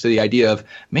gotten used to the idea of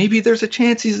maybe there's a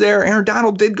chance he's there. Aaron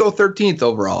Donald did go 13th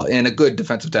overall in a good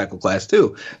defensive tackle class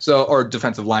too. Or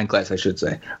defensive line class, I should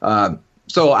say.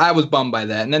 So I was bummed by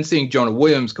that. And then seeing Jonah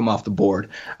Williams come off the board,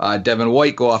 Devin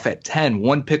White go off at 10,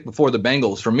 one pick before the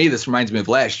Bengals. For me, this reminds me of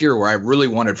last year where I really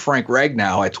wanted Frank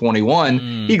Ragnow at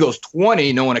 21. He goes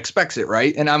 20. No one expects it,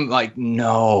 right? And I'm like,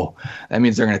 no. That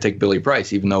means they're going to take Billy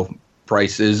Price, even though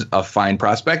Price is a fine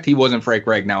prospect. He wasn't Frank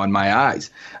Ragnow in my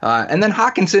eyes. And then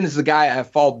Hawkinson is the guy I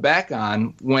fall back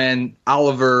on when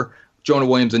Oliver, Jonah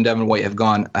Williams, and Devin White have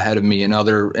gone ahead of me in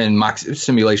mock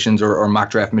simulations or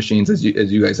mock draft machines, as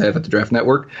you guys have at the Draft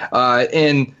Network.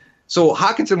 And so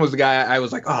Hawkinson was the guy I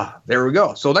was like, there we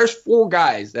go. So there's 4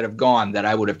 guys that have gone that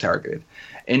I would have targeted.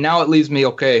 And now it leaves me,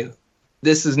 okay,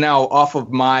 this is now off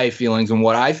of my feelings and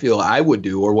what I feel I would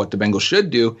do or what the Bengals should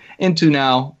do into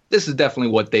now this is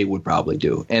definitely what they would probably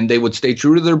do. And they would stay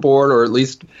true to their board, or at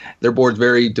least their board's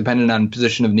very dependent on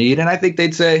position of need. And I think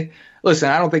they'd say, listen,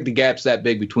 I don't think the gap's that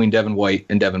big between Devin White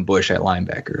and Devin Bush at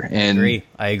linebacker. And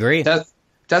I agree.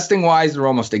 Testing-wise, they're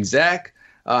almost exact.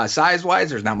 Size-wise,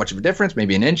 there's not much of a difference,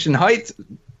 maybe an inch in height.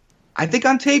 I think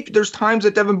on tape, there's times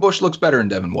that Devin Bush looks better than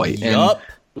Devin White. Yup.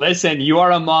 Listen, you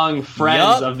are among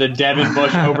friends of the Devin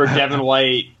Bush over Devin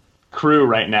White crew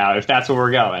right now, if that's where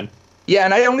we're going. Yeah,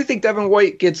 and I only think Devin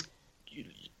White gets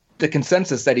the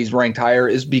consensus that he's ranked higher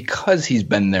is because he's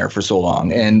been there for so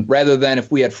long. And rather than if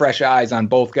we had fresh eyes on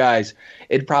both guys,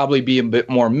 it'd probably be a bit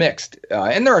more mixed.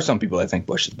 And there are some people that think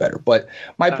Bush is better. But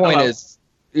my point is,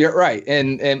 you're right.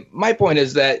 And my point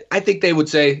is that I think they would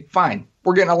say, fine,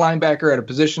 we're getting a linebacker at a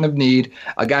position of need,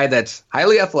 a guy that's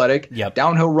highly athletic,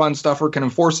 downhill run stuffer, can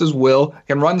enforce his will,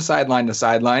 can run sideline to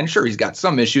sideline. Sure, he's got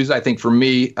some issues. I think for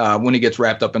me, when he gets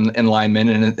wrapped up in linemen,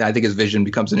 and I think his vision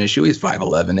becomes an issue, he's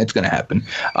 5'11". It's going to happen.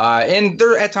 And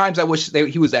there at times I wish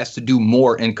he was asked to do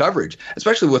more in coverage,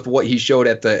 especially with what he showed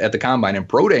at the Combine and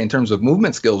Pro Day in terms of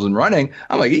movement skills and running.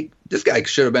 I'm like, this guy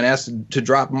should have been asked to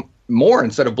drop more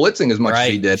instead of blitzing as much as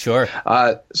he did. Sure.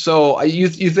 So you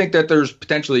think that there's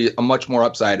potentially a much more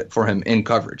upside for him in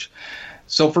coverage.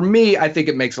 So for me, I think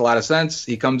it makes a lot of sense.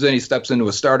 He comes in, he steps into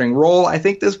a starting role. I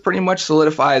think this pretty much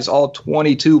solidifies all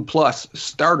 22 plus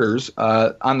starters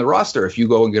on the roster if you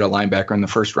go and get a linebacker in the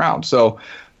first round. So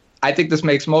I think this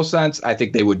makes most sense. I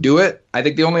think they would do it. I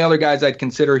think the only other guys I'd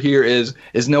consider here is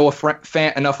Noah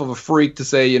Fant enough of a freak to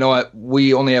say, you know what,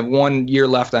 we only have 1 year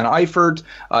left on Eifert.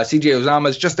 CJ Uzomah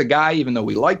is just a guy, even though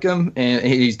we like him, and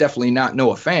he's definitely not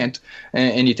Noah Fant.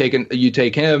 And you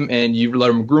take him and you let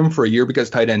him groom for a year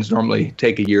because tight ends normally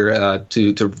take a year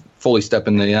to fully step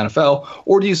in the NFL.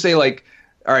 Or do you say, like,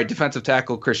 all right, defensive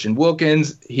tackle Christian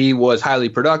Wilkins, he was highly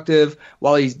productive.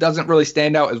 While he doesn't really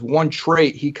stand out as one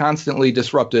trait, he constantly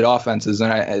disrupted offenses,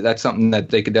 and that's something that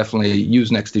they could definitely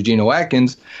use next to Geno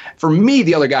Atkins. For me,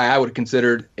 the other guy I would have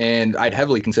considered, and I'd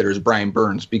heavily consider, is Brian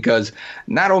Burns, because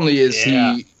not only is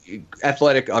he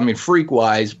athletic,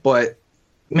 freak-wise, but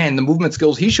man, the movement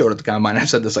skills he showed at the Combine, I've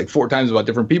said this like 4 times about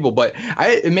different people, but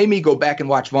it made me go back and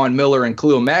watch Von Miller and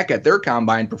Khalil Mack at their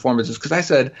Combine performances, because I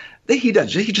said,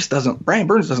 Brian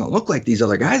Burns doesn't look like these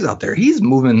other guys out there. He's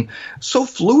moving so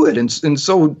fluid and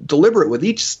so deliberate with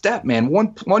each step, man.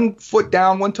 One foot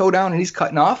down, one toe down, and he's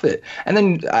cutting off it. And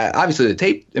then obviously the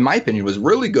tape, in my opinion, was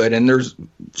really good, and there's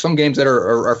some games that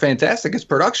are fantastic. His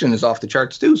production is off the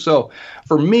charts too. So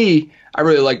for me, I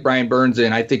really like Brian Burns,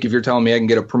 and I think if you're telling me I can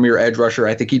get a premier edge rusher,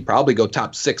 I think he'd probably go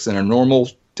top 6 in a normal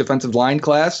defensive line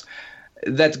class.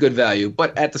 That's good value.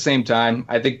 But at the same time,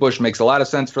 I think Bush makes a lot of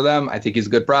sense for them. I think he's a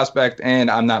good prospect,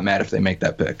 and I'm not mad if they make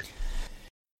that pick.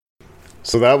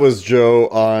 So that was Joe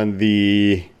on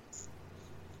the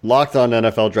Locked On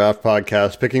NFL Draft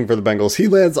podcast, picking for the Bengals. He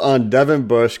lands on Devin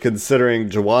Bush, considering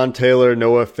Jawan Taylor,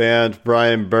 Noah Fant,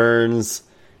 Brian Burns.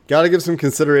 Got to give some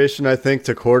consideration, I think,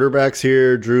 to quarterbacks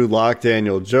here. Drew Lock,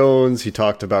 Daniel Jones. He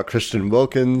talked about Christian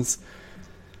Wilkins.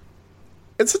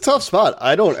 It's a tough spot.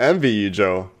 I don't envy you,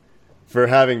 Joe, for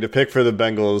having to pick for the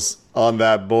Bengals on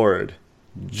that board.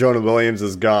 Jonah Williams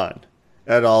is gone.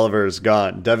 Ed Oliver is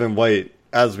gone. Devin White,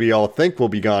 as we all think will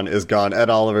be gone, is gone. Ed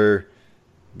Oliver,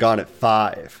 gone at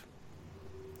 5.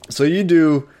 So you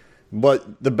do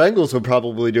what the Bengals would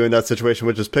probably do in that situation,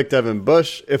 which is pick Devin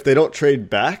Bush. If they don't trade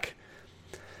back,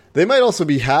 They might also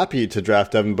be happy to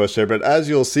draft Devin Bush there, but as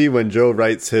you'll see when Joe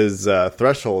writes his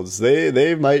thresholds,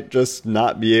 they might just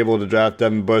not be able to draft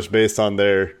Devin Bush based on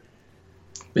their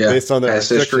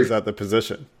restrictions at the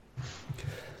position.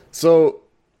 So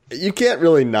you can't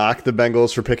really knock the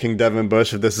Bengals for picking Devin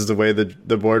Bush if this is the way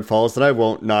the board falls, and I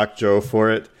won't knock Joe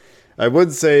for it. I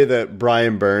would say that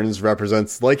Brian Burns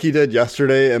represents, like he did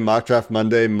yesterday in Mock Draft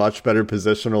Monday, much better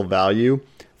positional value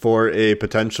for a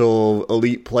potential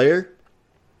elite player.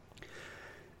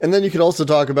 And then you could also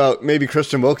talk about maybe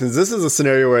Christian Wilkins. This is a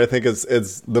scenario where I think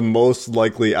it's the most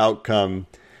likely outcome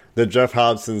that Jeff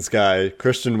Hobson's guy,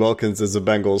 Christian Wilkins, is a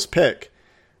Bengals pick,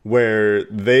 where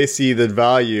they see the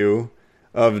value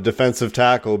of defensive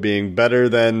tackle being better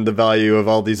than the value of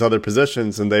all these other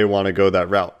positions, and they want to go that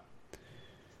route.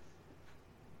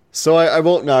 So I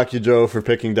won't knock you, Joe, for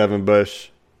picking Devin Bush.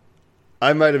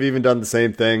 I might have even done the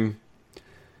same thing.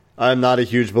 I'm not a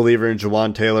huge believer in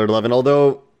Jawan Taylor at 11,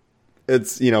 although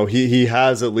it's, he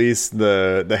has at least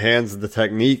the hands of the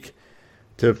technique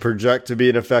to project to be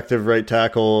an effective right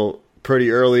tackle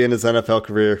pretty early in his NFL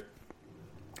career.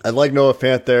 I like Noah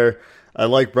Fant there. I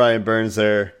like Brian Burns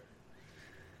there.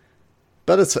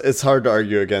 But it's hard to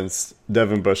argue against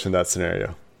Devin Bush in that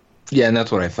scenario. Yeah, and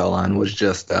that's what I fell on, was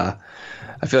just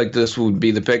I feel like this would be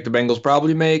the pick the Bengals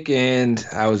probably make, and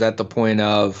I was at the point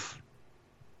of,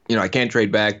 I can't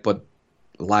trade back, but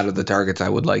a lot of the targets I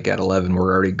would like at 11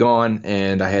 were already gone,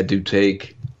 and I had to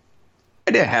take –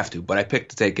 I didn't have to, but I picked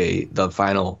to take the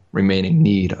final remaining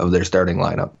need of their starting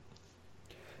lineup.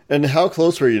 And how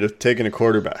close were you to taking a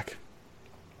quarterback?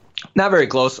 Not very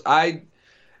close. I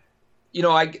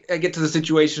get to the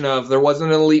situation of there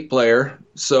wasn't an elite player,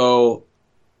 so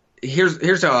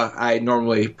here's how I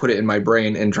normally put it in my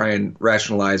brain and try and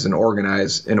rationalize and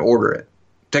organize and order it.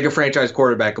 Take a franchise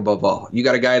quarterback above all. You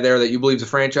got a guy there that you believe is a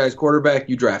franchise quarterback,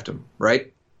 you draft him,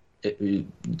 right?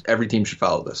 Every team should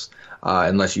follow this,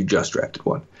 unless you just drafted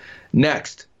one.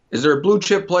 Next, is there a blue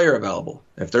chip player available?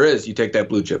 If there is, you take that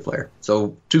blue chip player.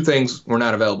 So 2 things were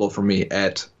not available for me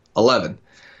at 11.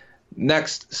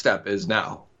 Next step is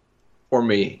now, for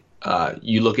me,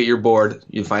 you look at your board,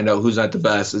 you find out who's not the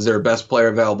best. Is there a best player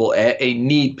available at a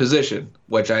need position,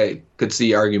 which I could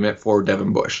see argument for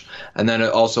Devin Bush. And then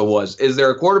it also was, is there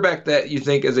a quarterback that you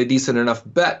think is a decent enough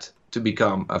bet to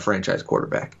become a franchise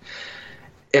quarterback?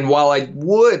 And while I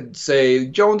would say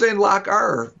Jones and Locke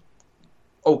are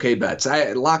okay bets,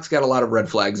 Locke's got a lot of red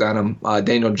flags on him.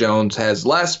 Daniel Jones has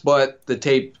less, but the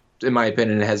tape, in my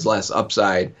opinion, has less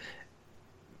upside.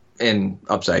 And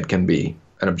upside can be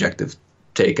an objective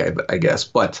take, I guess.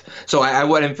 But so I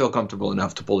wouldn't feel comfortable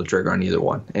enough to pull the trigger on either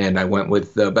one, and I went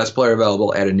with the best player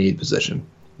available at a need position.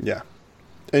 Yeah,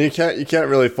 and you can't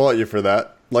really fault you for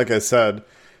that. Like I said,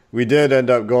 we did end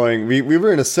up going. We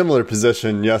were in a similar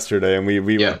position yesterday, and we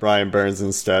went Brian Burns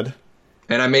instead.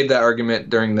 And I made that argument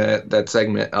during that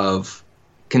segment of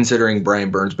considering Brian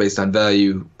Burns based on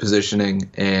value, positioning,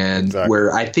 and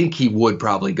where I think he would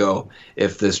probably go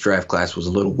if this draft class was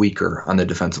a little weaker on the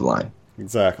defensive line.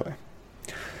 Exactly.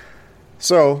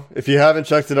 So, if you haven't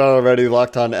checked it out already,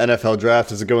 Locked On NFL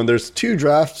Draft is going. There's 2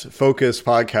 draft-focused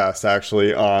podcasts,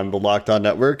 actually, on the Locked On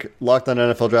Network. Locked On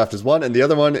NFL Draft is one, and the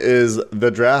other one is The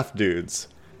Draft Dudes.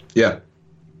 Yeah.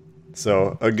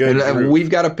 So, a good and we've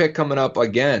got a pick coming up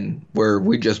again where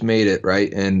we just made it,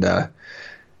 right? And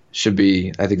should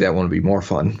be, I think that one will be more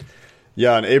fun.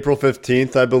 Yeah, on April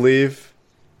 15th, I believe.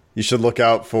 You should look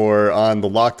out for, on the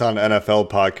Locked On NFL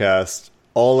podcast,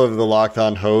 all of the Locked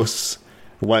On hosts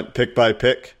went pick by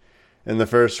pick in the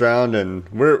first round, and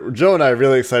Joe and I are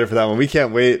really excited for that one. We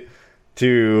can't wait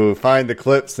to find the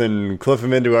clips and clip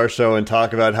them into our show and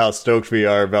talk about how stoked we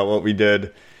are about what we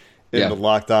did in the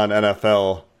Locked On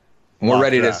NFL. We're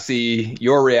ready to see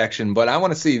your reaction, but I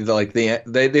want to see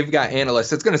they've got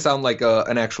analysts. It's going to sound like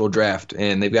an actual draft,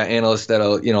 and they've got analysts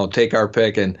that'll take our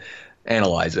pick and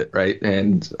analyze it, right?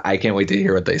 And I can't wait to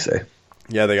hear what they say.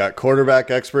 Yeah, they got quarterback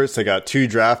experts. They got 2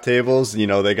 draft tables.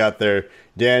 They got their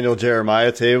Daniel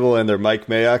Jeremiah table and their Mike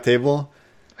Mayock table.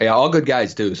 Yeah, all good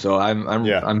guys too. So I'm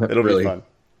it'll really be fun.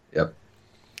 Yep.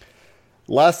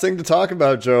 Last thing to talk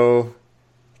about, Joe.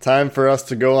 Time for us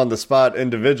to go on the spot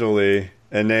individually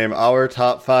and name our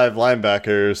top 5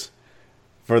 linebackers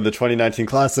for the 2019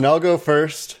 class. And I'll go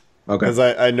first. Okay. Because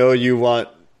I know you want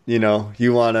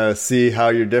to see how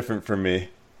you're different from me.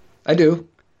 I do.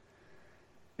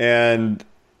 And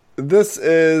this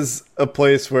is a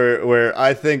place where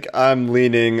I think I'm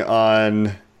leaning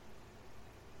on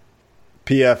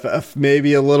PFF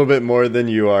maybe a little bit more than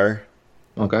you are.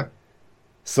 Okay.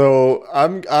 So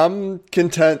I'm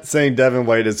content saying Devin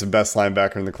White is the best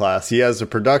linebacker in the class. He has the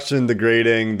production, the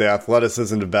grading, the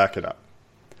athleticism to back it up.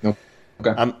 Nope.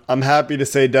 Okay. I'm happy to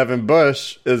say Devin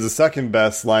Bush is the second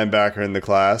best linebacker in the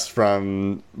class.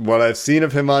 From what I've seen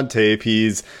of him on tape,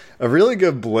 he's a really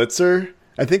good blitzer.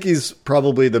 I think he's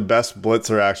probably the best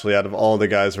blitzer, actually, out of all the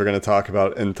guys we're going to talk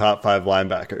about in top 5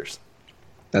 linebackers.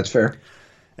 That's fair.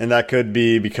 And that could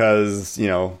be because,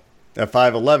 at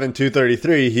 5'11",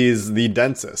 233, he's the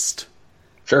densest.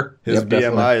 Sure. His BMI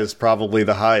definitely is probably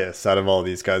the highest out of all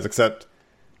these guys, except,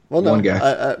 one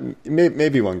guy.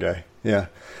 Maybe one guy. Yeah.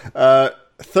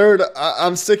 Third,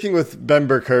 I'm sticking with Ben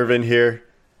Burr-Kirven here.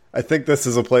 I think this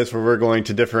is a place where we're going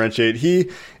to differentiate. He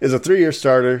is a 3-year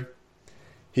starter.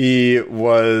 He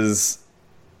was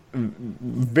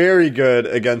very good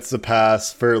against the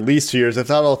pass for at least 2 years, if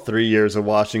not all 3 years at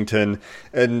Washington,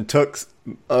 and took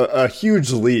a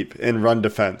huge leap in run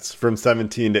defense from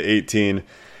 17 to 18.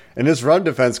 And his run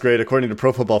defense grade, according to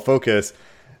Pro Football Focus,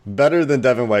 better than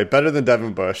Devin White, better than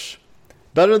Devin Bush,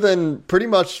 better than pretty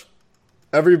much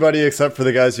everybody except for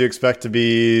the guys you expect to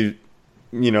be,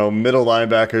 middle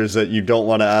linebackers that you don't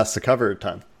want to ask to cover a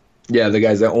ton. Yeah, the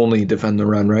guys that only defend the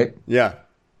run, right? Yeah.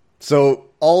 So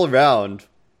all around,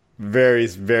 very,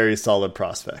 very solid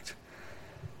prospect.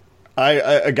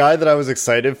 A guy that I was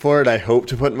excited for and I hope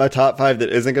to put in my top 5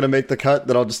 that isn't going to make the cut,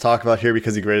 that I'll just talk about here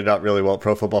because he graded out really well at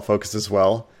Pro Football Focus as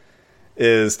well,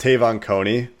 is Tavon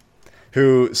Coney,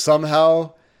 who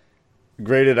somehow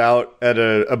graded out at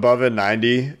above a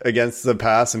 90 against the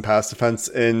pass and pass defense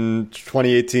in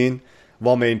 2018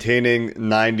 while maintaining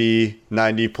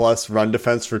 90 plus run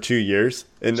defense for 2 years.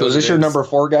 So is this your number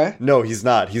 4 guy? No, he's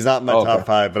not. He's not in my top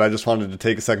 5, but I just wanted to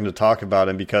take a second to talk about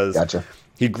him because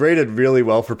he graded really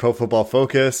well for Pro Football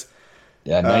Focus.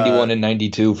 Yeah, 91 and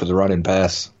 92 for the run and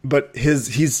pass. But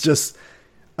he's just...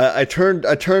 I turned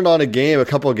on a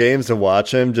couple of games to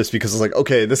watch him just because I was like,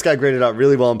 okay, this guy graded out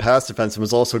really well in pass defense and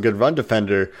was also a good run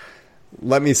defender.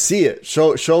 Let me see it.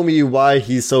 Show me why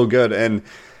he's so good. And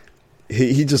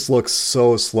he just looks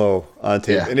so slow on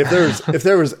tape. Yeah. And if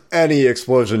there was any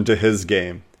explosion to his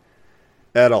game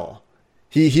at all,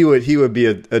 he would be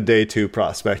a day 2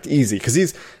 prospect easy because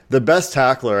he's the best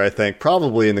tackler, I think,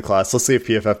 probably in the class. Let's see if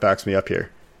PFF backs me up here.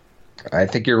 I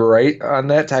think you're right on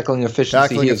that. Tackling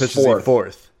efficiency, he is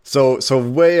fourth. So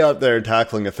way up there in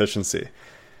tackling efficiency.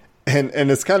 And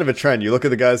it's kind of a trend. You look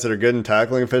at the guys that are good in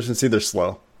tackling efficiency, they're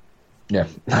slow. Yeah.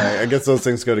 I guess those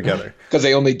things go together. Because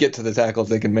they only get to the tackles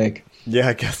they can make. Yeah,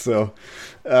 I guess so.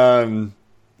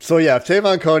 So yeah, if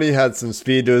Tavon Coney had some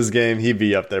speed to his game, he'd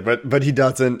be up there. But he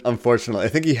doesn't, unfortunately. I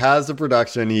think he has the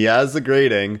production, he has the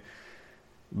grading,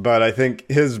 but I think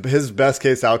his best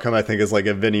case outcome, I think, is like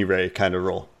a Vinny Ray kind of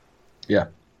role. Yeah.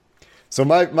 So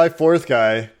my fourth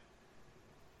guy,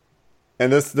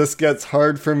 and this gets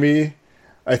hard for me.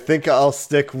 I think I'll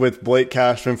stick with Blake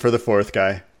Cashman for the fourth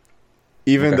guy.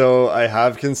 Even though I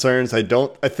have concerns, I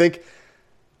think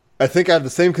I have the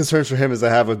same concerns for him as I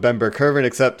have with Ben Burr-Kirven,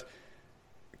 except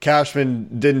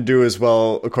Cashman didn't do as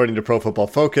well according to Pro Football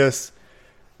Focus,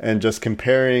 and just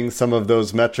comparing some of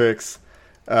those metrics.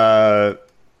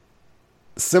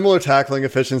 Similar tackling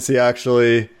efficiency,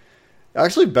 actually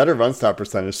better run stop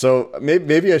percentage. So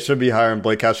maybe I should be higher on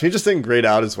Blake Cashman. He just didn't grade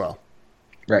out as well.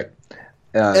 Right.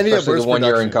 Especially the 1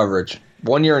 year in coverage.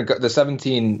 1 year in the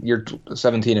 17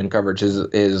 in coverage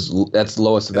is that's the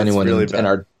lowest of anyone really in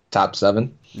our top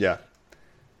 7. Yeah.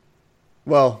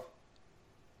 Well,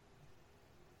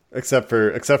 except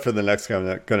for the next guy I'm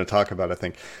going to talk about, I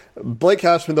think. Blake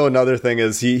Cashman, though, another thing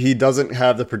is he doesn't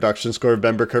have the production score of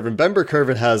Ben Burr-Kirven. Ben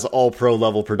Burr-Kirven has all-pro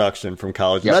level production from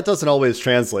college. Yep. And that doesn't always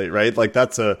translate, right? Like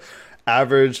that's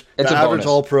average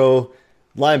all-pro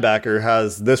linebacker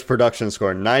has this production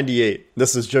score, 98.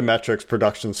 This is Geometrics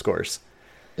production scores.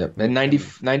 Yep, and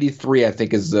 93 I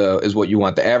think is what you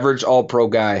want. The average all-pro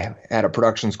guy had a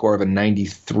production score of a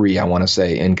 93, I want to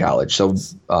say, in college. So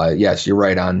yes, you're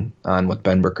right on with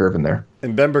Ben Burr-Kirven there.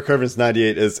 And Ben Burr-Kirven's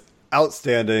 98 is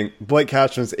outstanding. Blake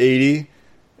Cashman's 80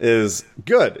 is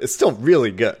good. It's still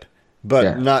really good,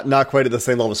 but not quite at the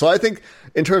same level. So I think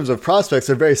in terms of prospects,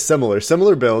 they're very similar.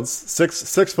 Similar builds, 6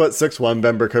 foot 6'1",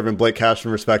 Ben Burr-Kirven, Blake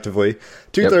Cashman respectively,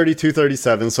 230,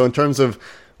 237. So in terms of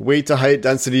weight to height,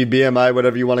 density, BMI,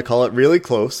 whatever you want to call it, really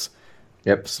close.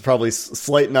 Yep. So probably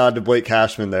slight nod to Blake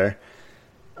Cashman there.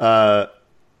 Arm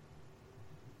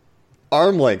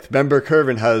length, Ben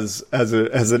Burr-Kirven has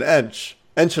an inch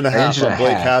and a half on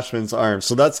Blake Cashman's arm.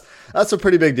 So that's a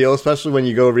pretty big deal, especially when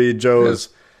you go read Joe's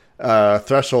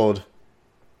threshold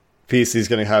piece he's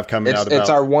going to have coming out about it's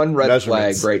our one red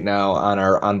flag right now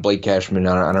on Blake Cashman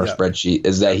on our spreadsheet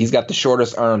is that he's got the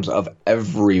shortest arms of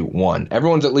everyone.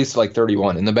 Everyone's at least like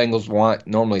 31, and the Bengals want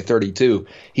normally 32.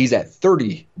 He's at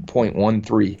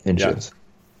 30.13 inches.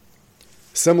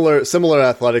 Similar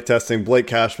athletic testing. Blake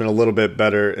Cashman a little bit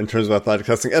better in terms of athletic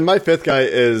testing. And my fifth guy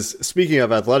is, speaking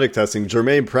of athletic testing,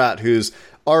 Jermaine Pratt, whose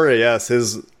RAS,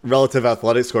 his relative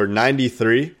athletic score,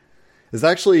 93, is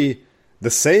actually the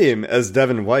same as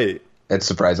Devin White. It's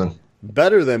surprising.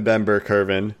 Better than Ben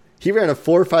Burr-Kirven. He ran a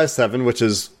 4.57, which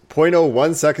is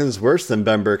 0.01 seconds worse than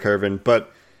Ben Burr-Kirven,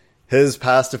 but his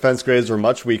pass defense grades were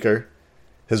much weaker.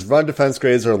 His run defense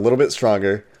grades are a little bit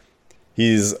stronger.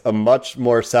 He's a much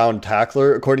more sound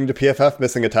tackler, according to PFF,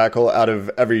 missing a tackle out of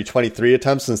every 23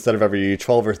 attempts instead of every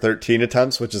 12 or 13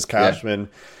 attempts, which is Cashman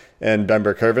and Ben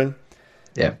Burr-Kirven.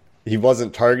 Yeah. He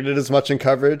wasn't targeted as much in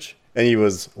coverage, and he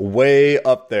was way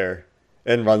up there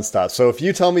in run stops. So if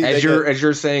you tell me as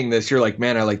you're saying this, you're like,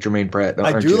 man, I like Jermaine Pratt.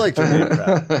 I do like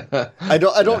Jermaine Pratt. I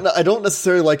don't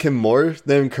necessarily like him more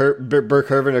than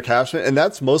Burr-Kirven or Cashman, and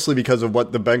that's mostly because of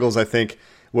what the Bengals, I think,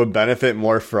 would benefit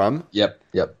more from. Yep.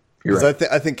 Because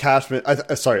right. I think Cashman, I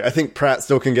think Pratt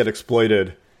still can get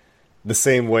exploited the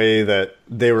same way that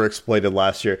they were exploited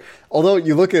last year. Although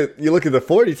you look at the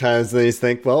 40 times, and then you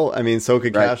think, well, I mean, so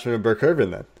could Cashman and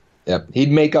Burr-Kirven then. Yep,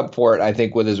 he'd make up for it, I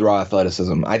think, with his raw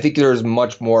athleticism. I think there's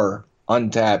much more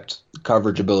untapped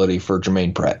coverage ability for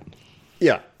Jermaine Pratt.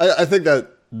 Yeah, I think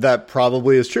that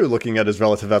probably is true, looking at his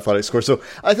relative athletic score. So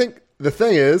I think the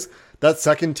thing is, that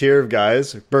second tier of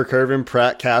guys, Burr-Kirven,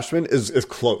 Pratt, Cashman, is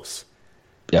close.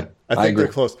 Yeah, I think they're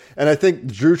close. And I think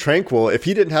Drew Tranquil, if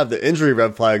he didn't have the injury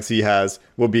red flags he has,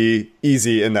 will be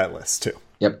easy in that list too.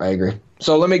 Yep, I agree.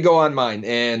 So let me go on mine.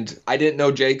 And I didn't know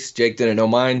Jake's. Jake didn't know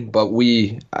mine, but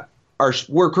we're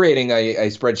creating a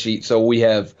spreadsheet, so we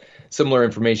have similar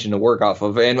information to work off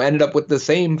of, and ended up with the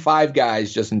same 5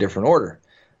 guys, just in different order.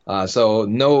 So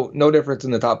no difference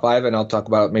in the top 5, and I'll talk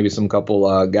about maybe some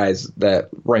couple guys that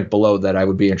rank below that I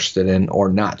would be interested in or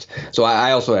not. So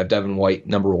I also have Devin White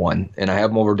number 1, and I have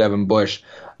him over Devin Bush,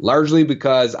 largely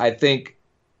because I think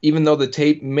even though the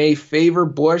tape may favor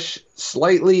Bush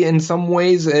slightly in some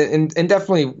ways, and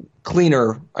definitely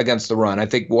cleaner against the run, I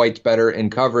think White's better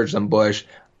in coverage than Bush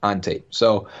on tape.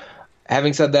 So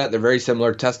having said that, they're very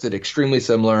similar, tested extremely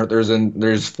similar.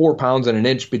 There's 4 pounds and an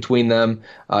inch between them.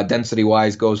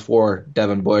 Density-wise goes for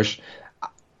Devin Bush.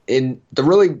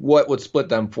 What would split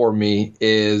them for me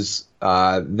is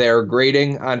their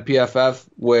grading on PFF,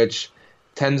 which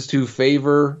tends to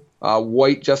favor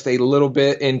White just a little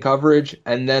bit in coverage,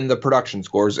 and then the production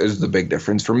scores is the big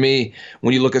difference. For me,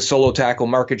 when you look at solo tackle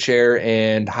market share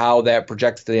and how that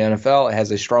projects to the NFL, it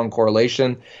has a strong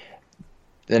correlation.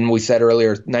 And we said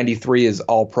earlier, 93 is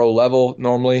all pro level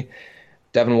normally.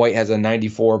 Devin White has a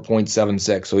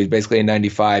 94.76, so he's basically a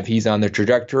 95. He's on the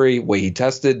trajectory, the way he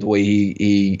tested, the way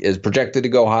he is projected to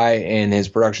go high, and his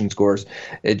production scores.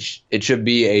 It should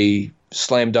be a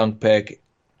slam dunk pick,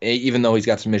 even though he's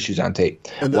got some issues on tape.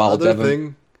 And the other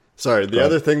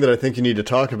thing that I think you need to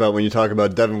talk about when you talk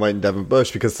about Devin White and Devin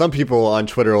Bush, because some people on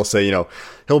Twitter will say,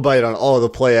 he'll bite on all of the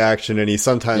play action, and he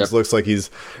sometimes looks like he's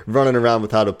running around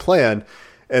without a plan.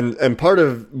 And part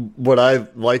of what I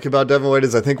like about Devin White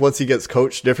is I think once he gets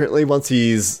coached differently, once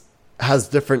has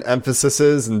different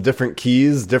emphases and different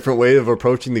keys, different way of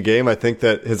approaching the game, I think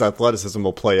that his athleticism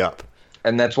will play up.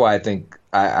 And that's why I think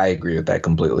I agree with that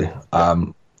completely.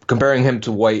 Comparing him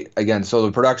to White, again, so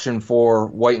the production for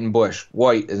White and Bush,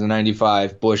 White is a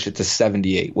 95, Bush it's a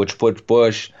 78, which puts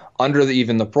Bush under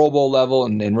even the Pro Bowl level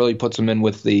and really puts him in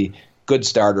with the good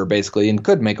starter, basically, and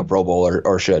could make a Pro Bowl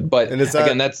or should. But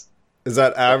again, that's... Is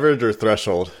that average or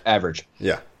threshold? Average.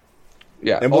 Yeah.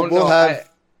 And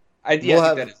I think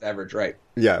that is average, right?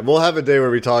 Yeah, we'll have a day where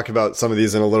we talk about some of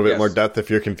these in a little bit more depth if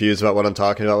you're confused about what I'm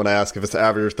talking about when I ask if it's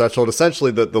average or threshold.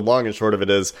 Essentially, the long and short of it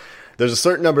is there's a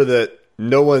certain number that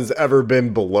no one's ever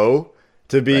been below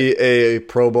to be a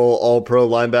Pro Bowl, All-Pro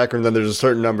linebacker, and then there's a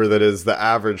certain number that is the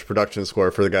average production score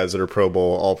for the guys that are Pro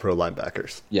Bowl, All-Pro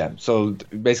linebackers. Yeah, so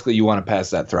basically you want to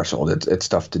pass that threshold. It's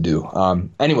tough to do.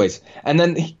 Anyways, and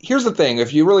then here's the thing.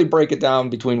 If you really break it down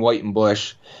between White and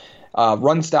Bush,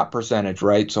 run stop percentage,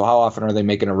 right? So how often are they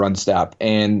making a run stop?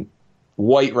 And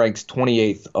White ranks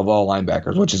 28th of all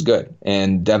linebackers, which is good.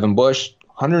 And Devin Bush,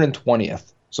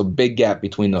 120th. So big gap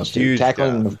between those two. Huge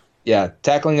gap.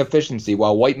 Tackling efficiency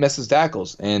while White misses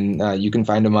tackles, and you can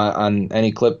find him on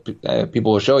any clip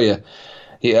people will show you.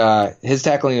 His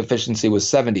tackling efficiency was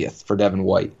 70th for Devin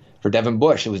White. For Devin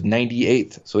Bush, it was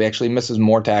 98th, so he actually misses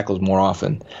more tackles more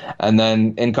often. And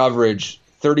then in coverage,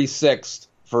 36th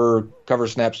for cover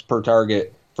snaps per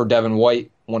target for Devin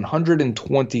White,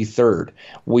 123rd.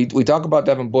 We talk about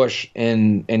Devin Bush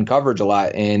in coverage a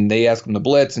lot, and they ask him to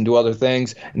blitz and do other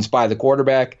things and spy the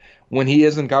quarterback. when he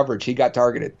is in coverage, he got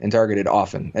targeted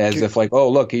often, as if like, oh,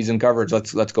 look, he's in coverage.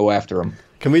 Let's go after him.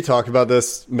 Can we talk about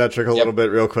this metric a little bit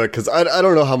real quick? Because I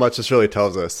don't know how much this really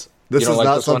tells us. This is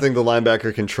not something the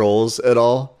linebacker controls at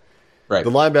all. Right.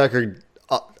 The linebacker,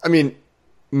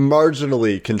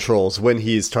 marginally controls when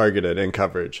he's targeted in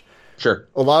coverage. Sure.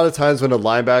 A lot of times when a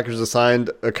linebacker is assigned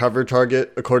a cover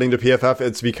target, according to PFF,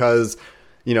 it's because,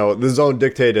 the zone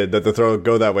dictated that the throw would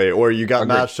go that way, or you got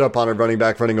matched up on a running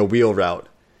back running a wheel route.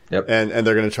 Yep. And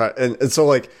they're going to try. And so,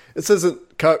 like, this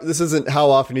isn't how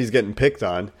often he's getting picked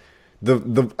on.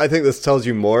 I think this tells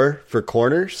you more for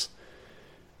corners,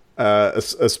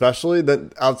 especially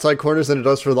than outside corners, than it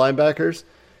does for linebackers.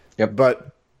 Yep.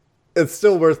 But it's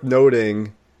still worth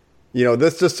noting,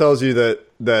 this just tells you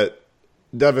that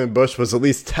Devin Bush was at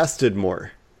least tested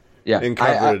more in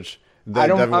coverage than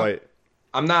Devin White.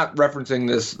 I'm not referencing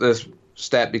this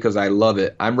stat because I love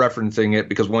it. I'm referencing it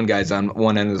because one guy's on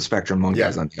one end of the spectrum, one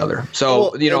guy's on the other.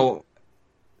 So,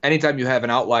 anytime you have an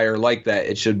outlier like that,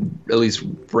 it should at least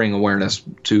bring awareness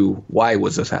to why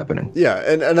was this happening. Yeah,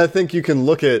 and I think you can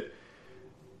look at,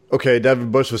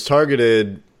 Devin Bush was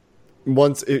targeted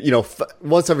once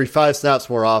every 5 snaps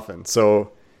more often.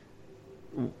 So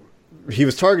he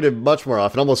was targeted much more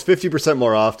often, almost 50%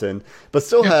 more often, but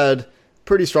still had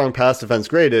pretty strong pass defense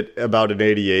grade at about an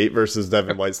 88 versus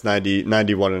Devin White's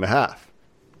 91.5.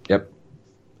 Yep.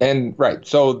 And right,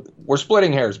 so we're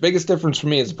splitting hairs. Biggest difference for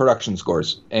me is the production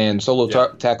scores, and solo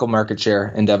tackle market share,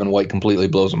 and Devin White completely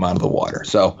blows them out of the water.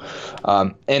 So,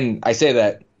 and I say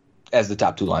that as the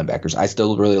top 2 linebackers. I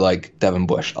still really like Devin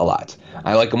Bush a lot.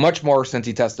 I like him much more since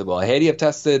he tested well. Had he have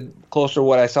tested closer to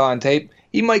what I saw on tape,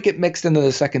 he might get mixed into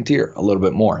the second tier a little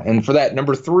bit more. And for that,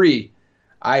 number 3,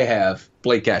 I have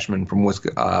Blake Cashman from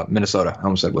Minnesota. I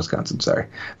almost said Wisconsin, sorry.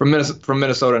 From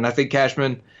Minnesota, and I think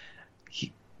Cashman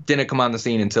didn't come on the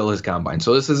scene until his combine.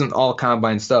 So this isn't all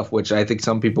combine stuff, which I think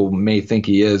some people may think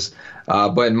he is.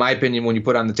 But in my opinion, when you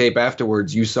put on the tape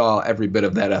afterwards, you saw every bit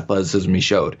of that athleticism he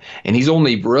showed. And he's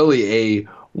only really a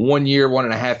 1 year,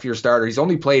 1.5 year starter. He's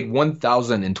only played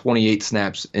 1,028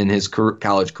 snaps in his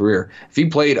college career. If he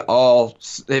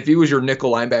was your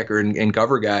nickel linebacker and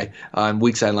cover guy,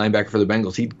 weak side linebacker for the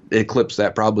Bengals, he'd eclipse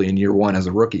that probably in year 1 as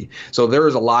a rookie. So there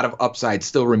is a lot of upside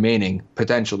still remaining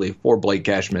potentially for Blake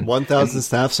Cashman. 1,000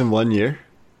 snaps in 1 year?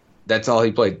 That's all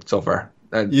he played so far.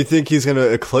 You think he's going to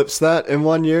eclipse that in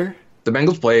 1 year? The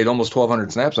Bengals played almost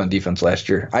 1,200 snaps on defense last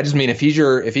year. I just mean if he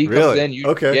comes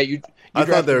in, I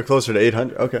thought they were closer to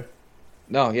 800. Okay.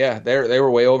 No, yeah, they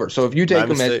were way over. So if you take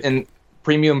him in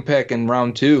premium pick in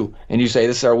round 2 and you say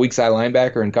this is our weak side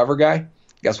linebacker and cover guy,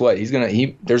 guess what?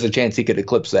 There's a chance he could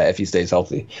eclipse that if he stays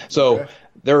healthy. So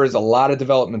there is a lot of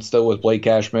development still with Blake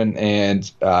Cashman, and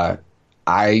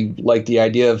I like the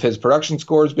idea of his production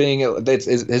scores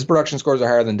his production scores are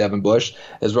higher than Devin Bush.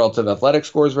 His relative athletic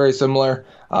score is very similar.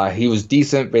 He was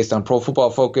decent based on Pro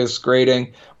Football Focus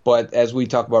grading, but as we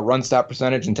talk about run stop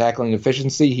percentage and tackling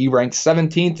efficiency, he ranked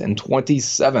 17th and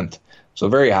 27th. So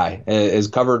very high. His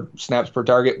covered snaps per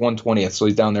target, 120th. So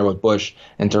he's down there with Bush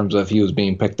in terms of he was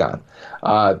being picked on.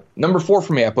 Number 4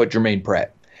 for me, I put Jermaine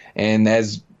Pratt. And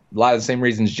as a lot of the same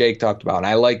reasons Jake talked about,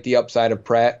 I like the upside of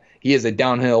Pratt. He is a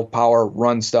downhill power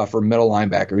run stuffer middle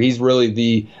linebacker. He's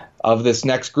really of this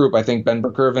next group. I think Ben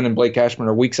Burkervin and Blake Cashman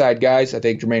are weak side guys. I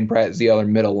think Jermaine Pratt is the other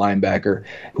middle linebacker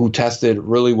who tested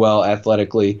really well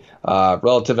athletically.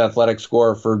 Relative athletic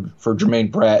score for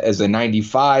Jermaine Pratt is a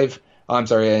 95. I'm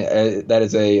sorry, that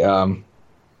is a let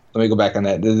me go back on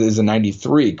that. This is a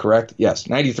 93, correct? Yes,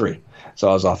 93. So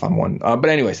I was off on one. But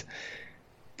anyways,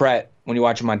 Pratt, when you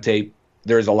watch him on tape,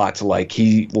 there's a lot to like.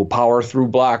 He will power through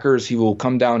blockers. He will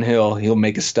come downhill. He'll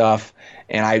make his stuff.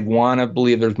 And I want to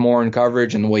believe there's more in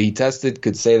coverage. And the way he tested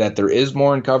could say that there is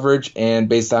more in coverage. And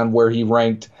based on where he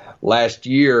ranked last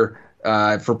year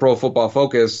for Pro Football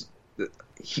Focus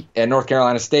at North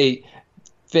Carolina State,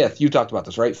 5th. You talked about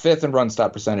this, right? 5th in run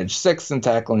stop percentage, 6th in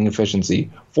tackling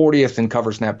efficiency, 40th in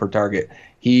cover snap per target.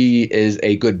 He is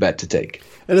a good bet to take.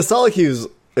 And it's not like he was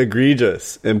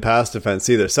egregious in pass defense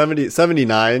either.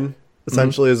 79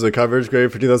 essentially is the coverage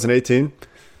grade for 2018.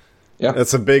 Yeah,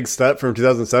 that's a big step from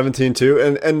 2017 too.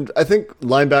 And I think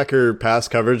linebacker pass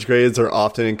coverage grades are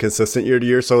often inconsistent year to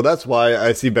year. So that's why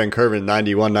I see Ben Curvin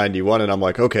 91, and I'm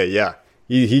like, okay, yeah,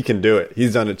 he can do it.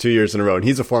 He's done it 2 years in a row, and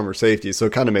he's a former safety, so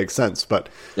it kind of makes sense. But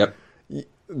yep,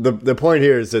 the point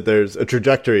here is that there's a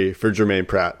trajectory for Jermaine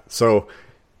Pratt. So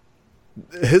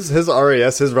his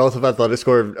RAS, his relative athletic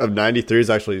score of 93 is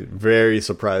actually very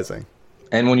surprising.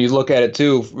 And when you look at it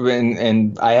too,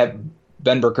 and I have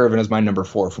Ben Burr-Kirven is my number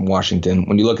 4 from Washington.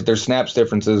 When you look at their snaps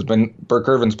differences, Ben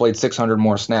Burr-Kirven's played 600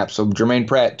 more snaps. So Jermaine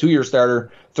Pratt, 2-year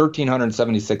starter,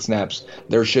 1,376 snaps.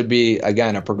 There should be,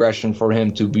 again, a progression for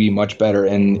him to be much better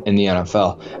in the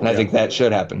NFL. And I think that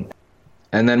should happen.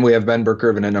 And then we have Ben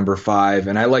Burr-Kirven at number 5.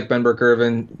 And I like Ben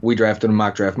Burr-Kirven. We drafted him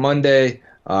mock draft Monday.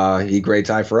 He grades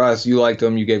high for us. You liked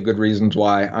him. You gave good reasons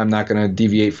why. I'm not going to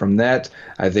deviate from that.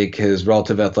 I think his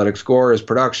relative athletic score, his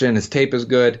production, his tape is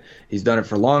good. He's done it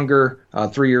for longer.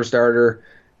 3-year starter,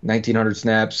 1,900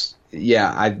 snaps.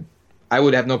 Yeah, I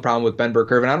would have no problem with Ben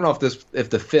Burr-Kirven. I don't know if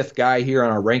the 5th guy here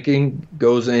on our ranking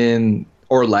goes in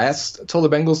or last until the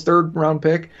Bengals' 3rd round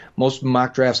pick. Most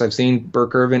mock drafts I've seen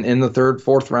Burr-Kirven in the 3rd,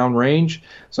 4th round range.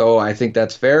 So I think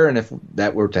that's fair. And if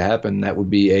that were to happen, that would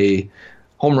be a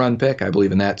home run pick, I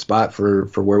believe, in that spot for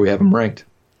where we have him ranked.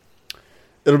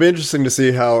 It'll be interesting to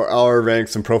see how our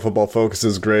ranks and Pro Football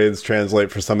Focus's grades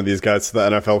translate for some of these guys to the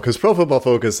NFL, because Pro Football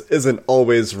Focus isn't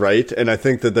always right, and I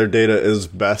think that their data is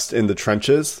best in the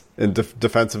trenches, in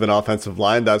defensive and offensive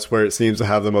line. That's where it seems to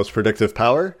have the most predictive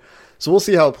power. So we'll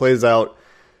see how it plays out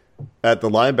at the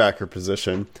linebacker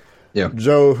position. Yeah.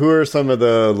 Joe, who are some of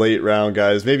the late round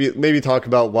guys? Maybe talk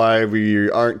about why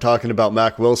we aren't talking about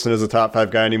Mack Wilson as a top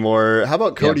 5 guy anymore. How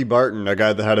about Cody Barton, a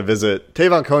guy that had a visit?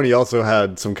 Tavon Coney also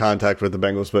had some contact with the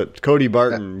Bengals, but Cody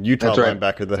Barton, Utah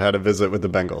linebacker that had a visit with the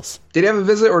Bengals. Did he have a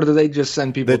visit, or did they just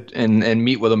send people and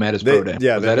meet with him at his pro day?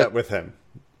 Yeah, they met with him.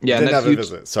 Yeah, didn't have a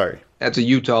visit. Sorry. That's a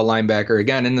Utah linebacker.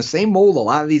 Again, in the same mold, a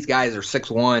lot of these guys are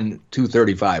 6'1",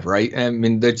 235, right? I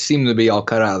mean, they seem to be all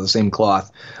cut out of the same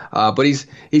cloth. But he's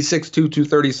 6'2",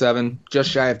 237, just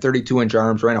shy of 32-inch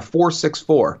arms, ran a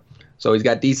 4.64. So he's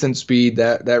got decent speed.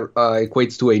 That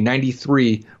equates to a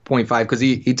 93.5, because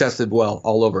he tested well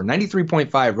all over.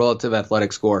 93.5 relative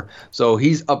athletic score. So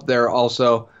he's up there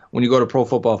also. When you go to Pro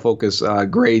Football Focus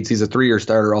grades, he's a 3-year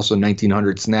starter, also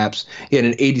 1,900 snaps. He had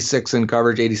an 86 in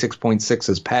coverage, 86.6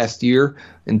 his past year.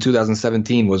 In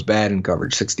 2017 was bad in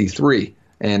coverage, 63.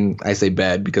 And I say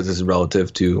bad because this is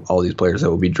relative to all these players that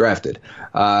will be drafted.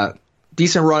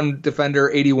 Decent run defender,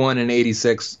 81 and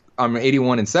 76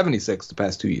 the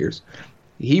past 2 years.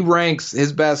 He ranks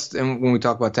his best, and when we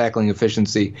talk about tackling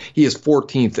efficiency, he is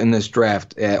 14th in this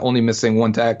draft, only missing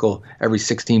 1 tackle every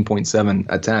 16.7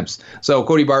 attempts. So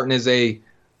Cody Barton is a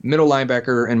middle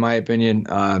linebacker, in my opinion,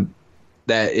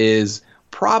 that is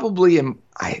probably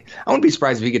I wouldn't be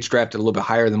surprised if he gets drafted a little bit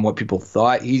higher than what people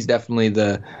thought. He's definitely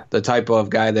the type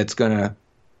of guy that's going to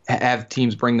have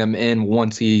teams bring them in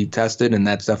once he tested, and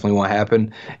that's definitely what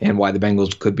happened and why the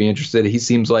Bengals could be interested. He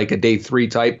seems like a day 3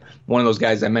 type, one of those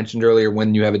guys I mentioned earlier.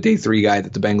 When you have a day 3 guy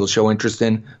that the Bengals show interest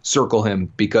in, circle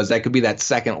him, because that could be that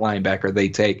second linebacker they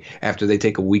take after they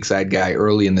take a weak side guy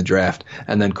early in the draft,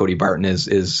 and then Cody Barton is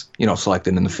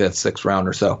selected in the 5th, 6th round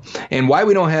or so. And why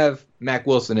we don't have Mack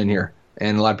Wilson in here,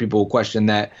 and a lot of people will question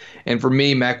that. And for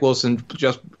me, Mack Wilson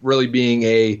just really being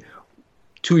a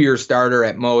 2-year starter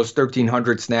at most,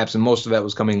 1,300 snaps, and most of that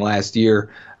was coming last year.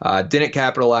 Didn't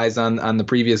capitalize on the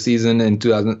previous season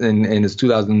in his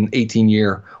 2018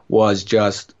 year was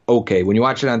just okay. When you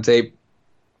watch it on tape,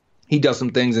 he does some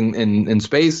things in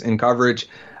space, in coverage.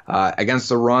 Against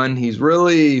the run, he's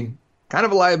really kind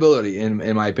of a liability,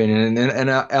 in my opinion. And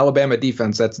Alabama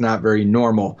defense, that's not very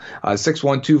normal.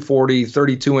 6'1", 240,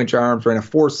 32-inch arms, ran a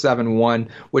 4.71,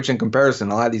 which in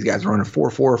comparison, a lot of these guys are running a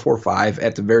 4.4, 4.5,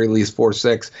 at the very least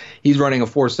 4.6. He's running a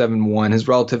 4.71. His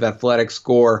relative athletic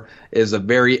score is a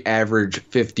very average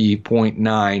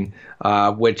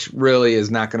 50.9, which really is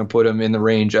not going to put him in the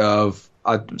range of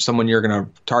someone you're going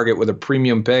to target with a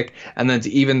premium pick. And then to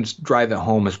even drive it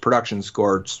home, his production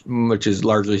score, which is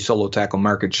largely solo tackle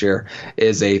market share,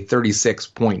 is a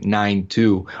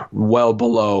 36.92, well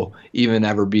below even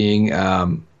ever being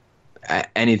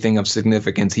anything of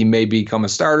significance. He may become a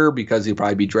starter because he'll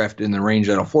probably be drafted in the range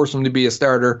that'll force him to be a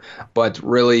starter, but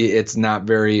really it's not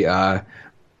very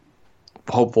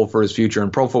hopeful for his future.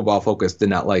 And Pro Football Focus did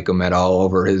not like him at all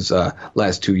over his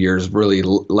last 2 years. Really,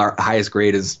 highest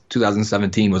grade is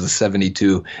 2017 was a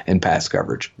 72 in pass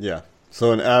coverage. Yeah,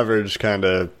 so an average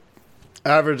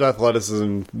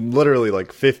athleticism, literally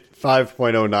like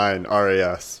 5.09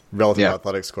 RAS, relative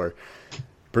athletic score.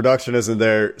 Production isn't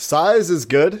there. Size is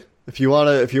good. If you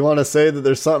wanna say that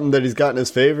there's something that he's got in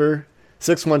his favor,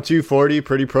 6'1", 240,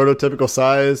 pretty prototypical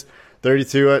size,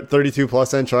 32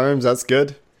 plus inch arms. That's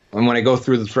good. And when I go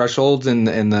through the thresholds and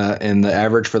the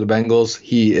average for the Bengals,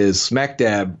 he is smack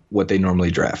dab what they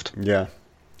normally draft. Yeah.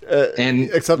 And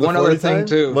except one other thing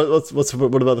too.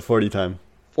 What about the 40 time?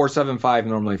 4.75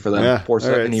 normally for them. Yeah.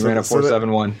 4.7. Right. He ran a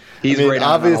 4.71. He's right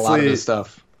on a lot of his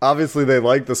stuff. Obviously, they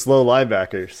like the slow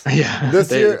linebackers. Yeah. This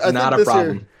year, it's not a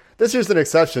problem. this year's an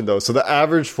exception, though. So the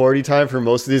average 40 time for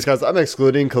most of these guys, I'm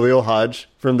excluding Khalil Hodge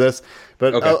from this,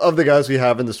 but of the guys we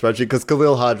have in the spreadsheet, because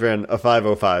Khalil Hodge ran a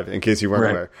 5:05, in case you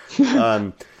weren't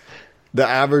aware. The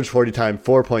average 40 time,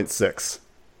 4.6.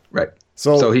 Right.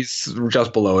 So he's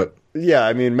just below it. Yeah,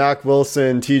 I mean, Mac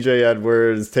Wilson, TJ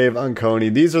Edwards, Tavon Coney,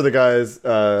 these are the guys,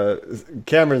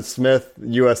 Cameron Smith,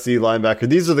 USC linebacker,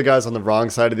 these are the guys on the wrong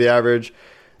side of the average.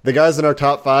 The guys in our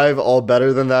top 5, all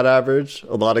better than that average.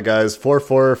 A lot of guys,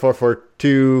 4.4,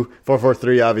 4.42,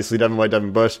 4.43, obviously, Devin White,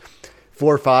 Devin Bush.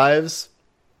 4.5s,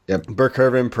 yep. Burke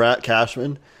Irvin, Pratt,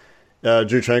 Cashman.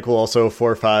 Drew Tranquil, also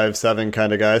 4.5, 7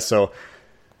 kind of guys. So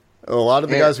a lot of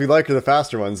the guys we like are the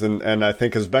faster ones, and I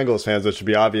think as Bengals fans, it should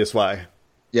be obvious why.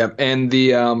 Yep, and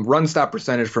the run stop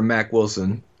percentage from Mac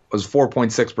Wilson was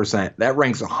 4.6%. That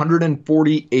ranks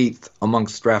 148th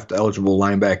amongst draft-eligible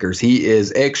linebackers. He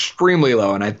is extremely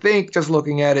low, and I think just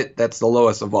looking at it, that's the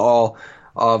lowest of all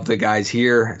of the guys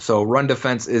here. So run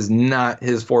defense is not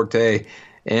his forte.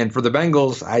 And for the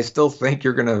Bengals, I still think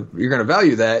you're gonna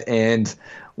value that. And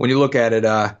when you look at it,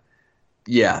 that's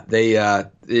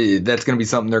going to be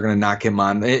something they're going to knock him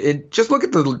on. Just look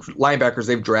at the linebackers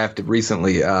they've drafted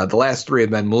recently. The last 3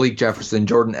 have been Malik Jefferson,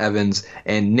 Jordan Evans,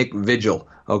 and Nick Vigil.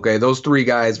 Okay, those 3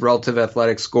 guys, relative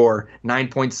athletic score,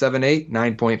 9.78,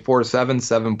 9.47,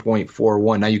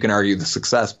 7.41. Now you can argue the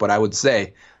success, but I would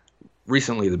say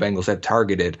recently the Bengals have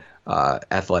targeted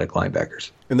athletic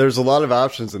linebackers. And there's a lot of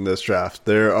options in this draft.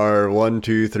 There are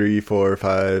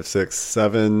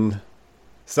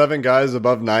 7 guys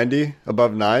above 90,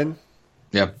 above 9.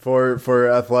 Yep. For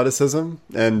athleticism,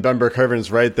 and Ben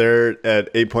Burke-Irvin's right there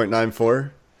at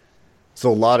 8.94.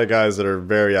 So a lot of guys that are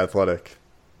very athletic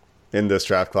in this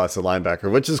draft class at linebacker,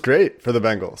 which is great for the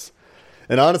Bengals.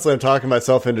 And honestly, I'm talking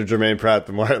myself into Jermaine Pratt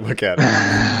the more I look at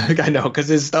it. I know, because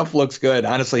his stuff looks good.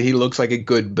 Honestly, he looks like a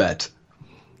good bet.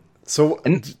 So,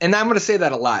 and I'm going to say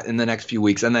that a lot in the next few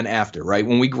weeks, and then after, right?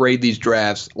 When we grade these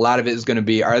drafts, a lot of it is going to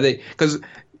be, are they, because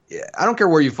I don't care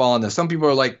where you fall on this. Some people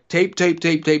are like, tape,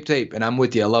 and I'm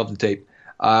with you. I love the tape.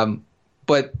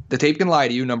 But the tape can lie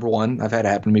to you, number one. I've had it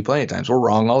happen to me plenty of times. We're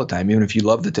wrong all the time, even if you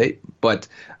love the tape. But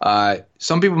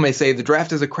some people may say the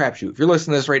draft is a crapshoot. If you're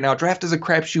listening to this right now, draft is a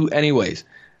crapshoot anyways.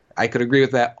 I could agree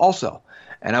with that also.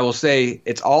 And I will say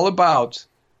it's all about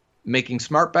making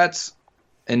smart bets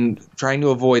and trying to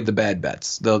avoid the bad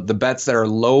bets, the bets that are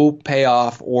low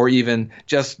payoff or even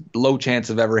just low chance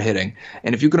of ever hitting.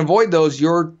 And if you can avoid those,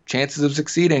 your chances of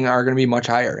succeeding are going to be much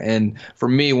higher. And for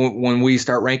me, when we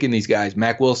start ranking these guys,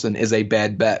 Mac Wilson is a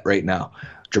bad bet right now.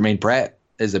 Jermaine Pratt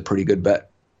is a pretty good bet.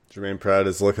 Jermaine Pratt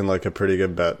is looking like a pretty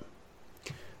good bet.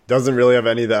 Doesn't really have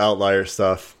any of the outlier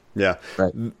stuff. Yeah.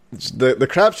 Right. The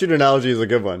crapshoot analogy is a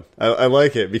good one. I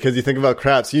like it because you think about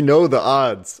craps, you know the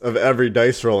odds of every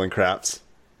dice roll in craps.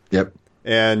 Yep.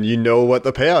 And you know what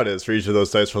the payout is for each of those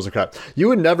dice rolls of craps. You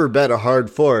would never bet a hard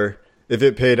 4 if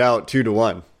it paid out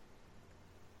 2-1.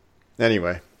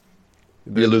 Anyway.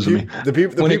 You're losing me.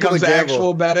 When it comes to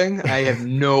actual betting, I have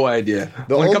no idea.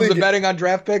 When it comes to betting on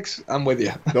draft picks, I'm with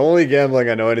you. The only gambling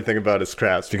I know anything about is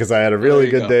craps because I had a really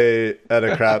good day at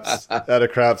a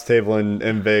craps table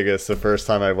in Vegas the first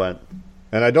time I went.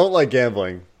 And I don't like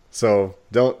gambling, so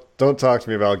don't talk to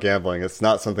me about gambling. It's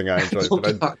not something I enjoy.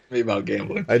 Don't talk to me about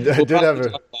gambling. I did have talk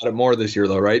about it more this year,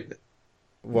 though, right?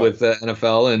 What? With the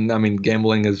NFL, and I mean,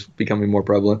 gambling is becoming more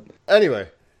prevalent. Anyway,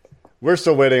 we're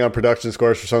still waiting on production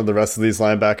scores for some of the rest of these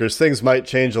linebackers. Things might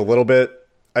change a little bit.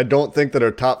 I don't think that our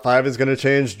top 5 is going to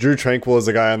change. Drew Tranquil is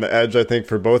a guy on the edge, I think,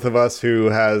 for both of us who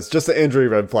has just the injury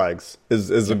red flags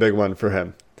is a big one for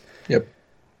him. Yep.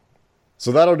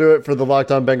 So that'll do it for the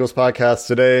Locked On Bengals podcast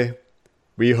today.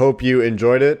 We hope you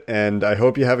enjoyed it, and I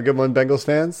hope you have a good one, Bengals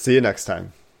fans. See you next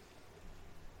time.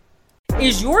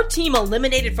 Is your team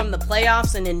eliminated from the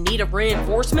playoffs and in need of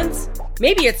reinforcements?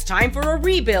 Maybe it's time for a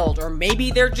rebuild, or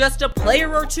maybe they're just a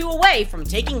player or 2 away from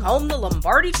taking home the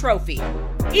Lombardi Trophy.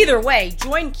 Either way,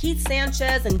 join Keith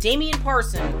Sanchez and Damian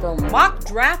Parson for Mock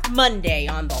Draft Monday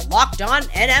on the Locked On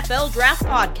NFL Draft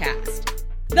Podcast.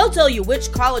 They'll tell you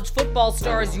which college football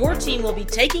stars your team will be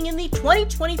taking in the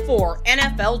 2024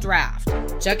 NFL Draft.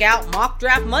 Check out Mock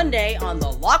Draft Monday on the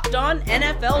Locked On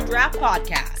NFL Draft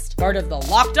Podcast, part of the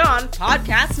Locked On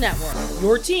Podcast Network,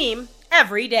 your team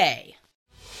every day.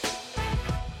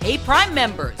 Hey, Prime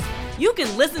members, you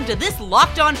can listen to this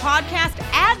Locked On podcast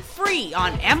ad-free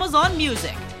on Amazon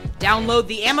Music. Download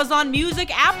the Amazon Music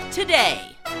app today.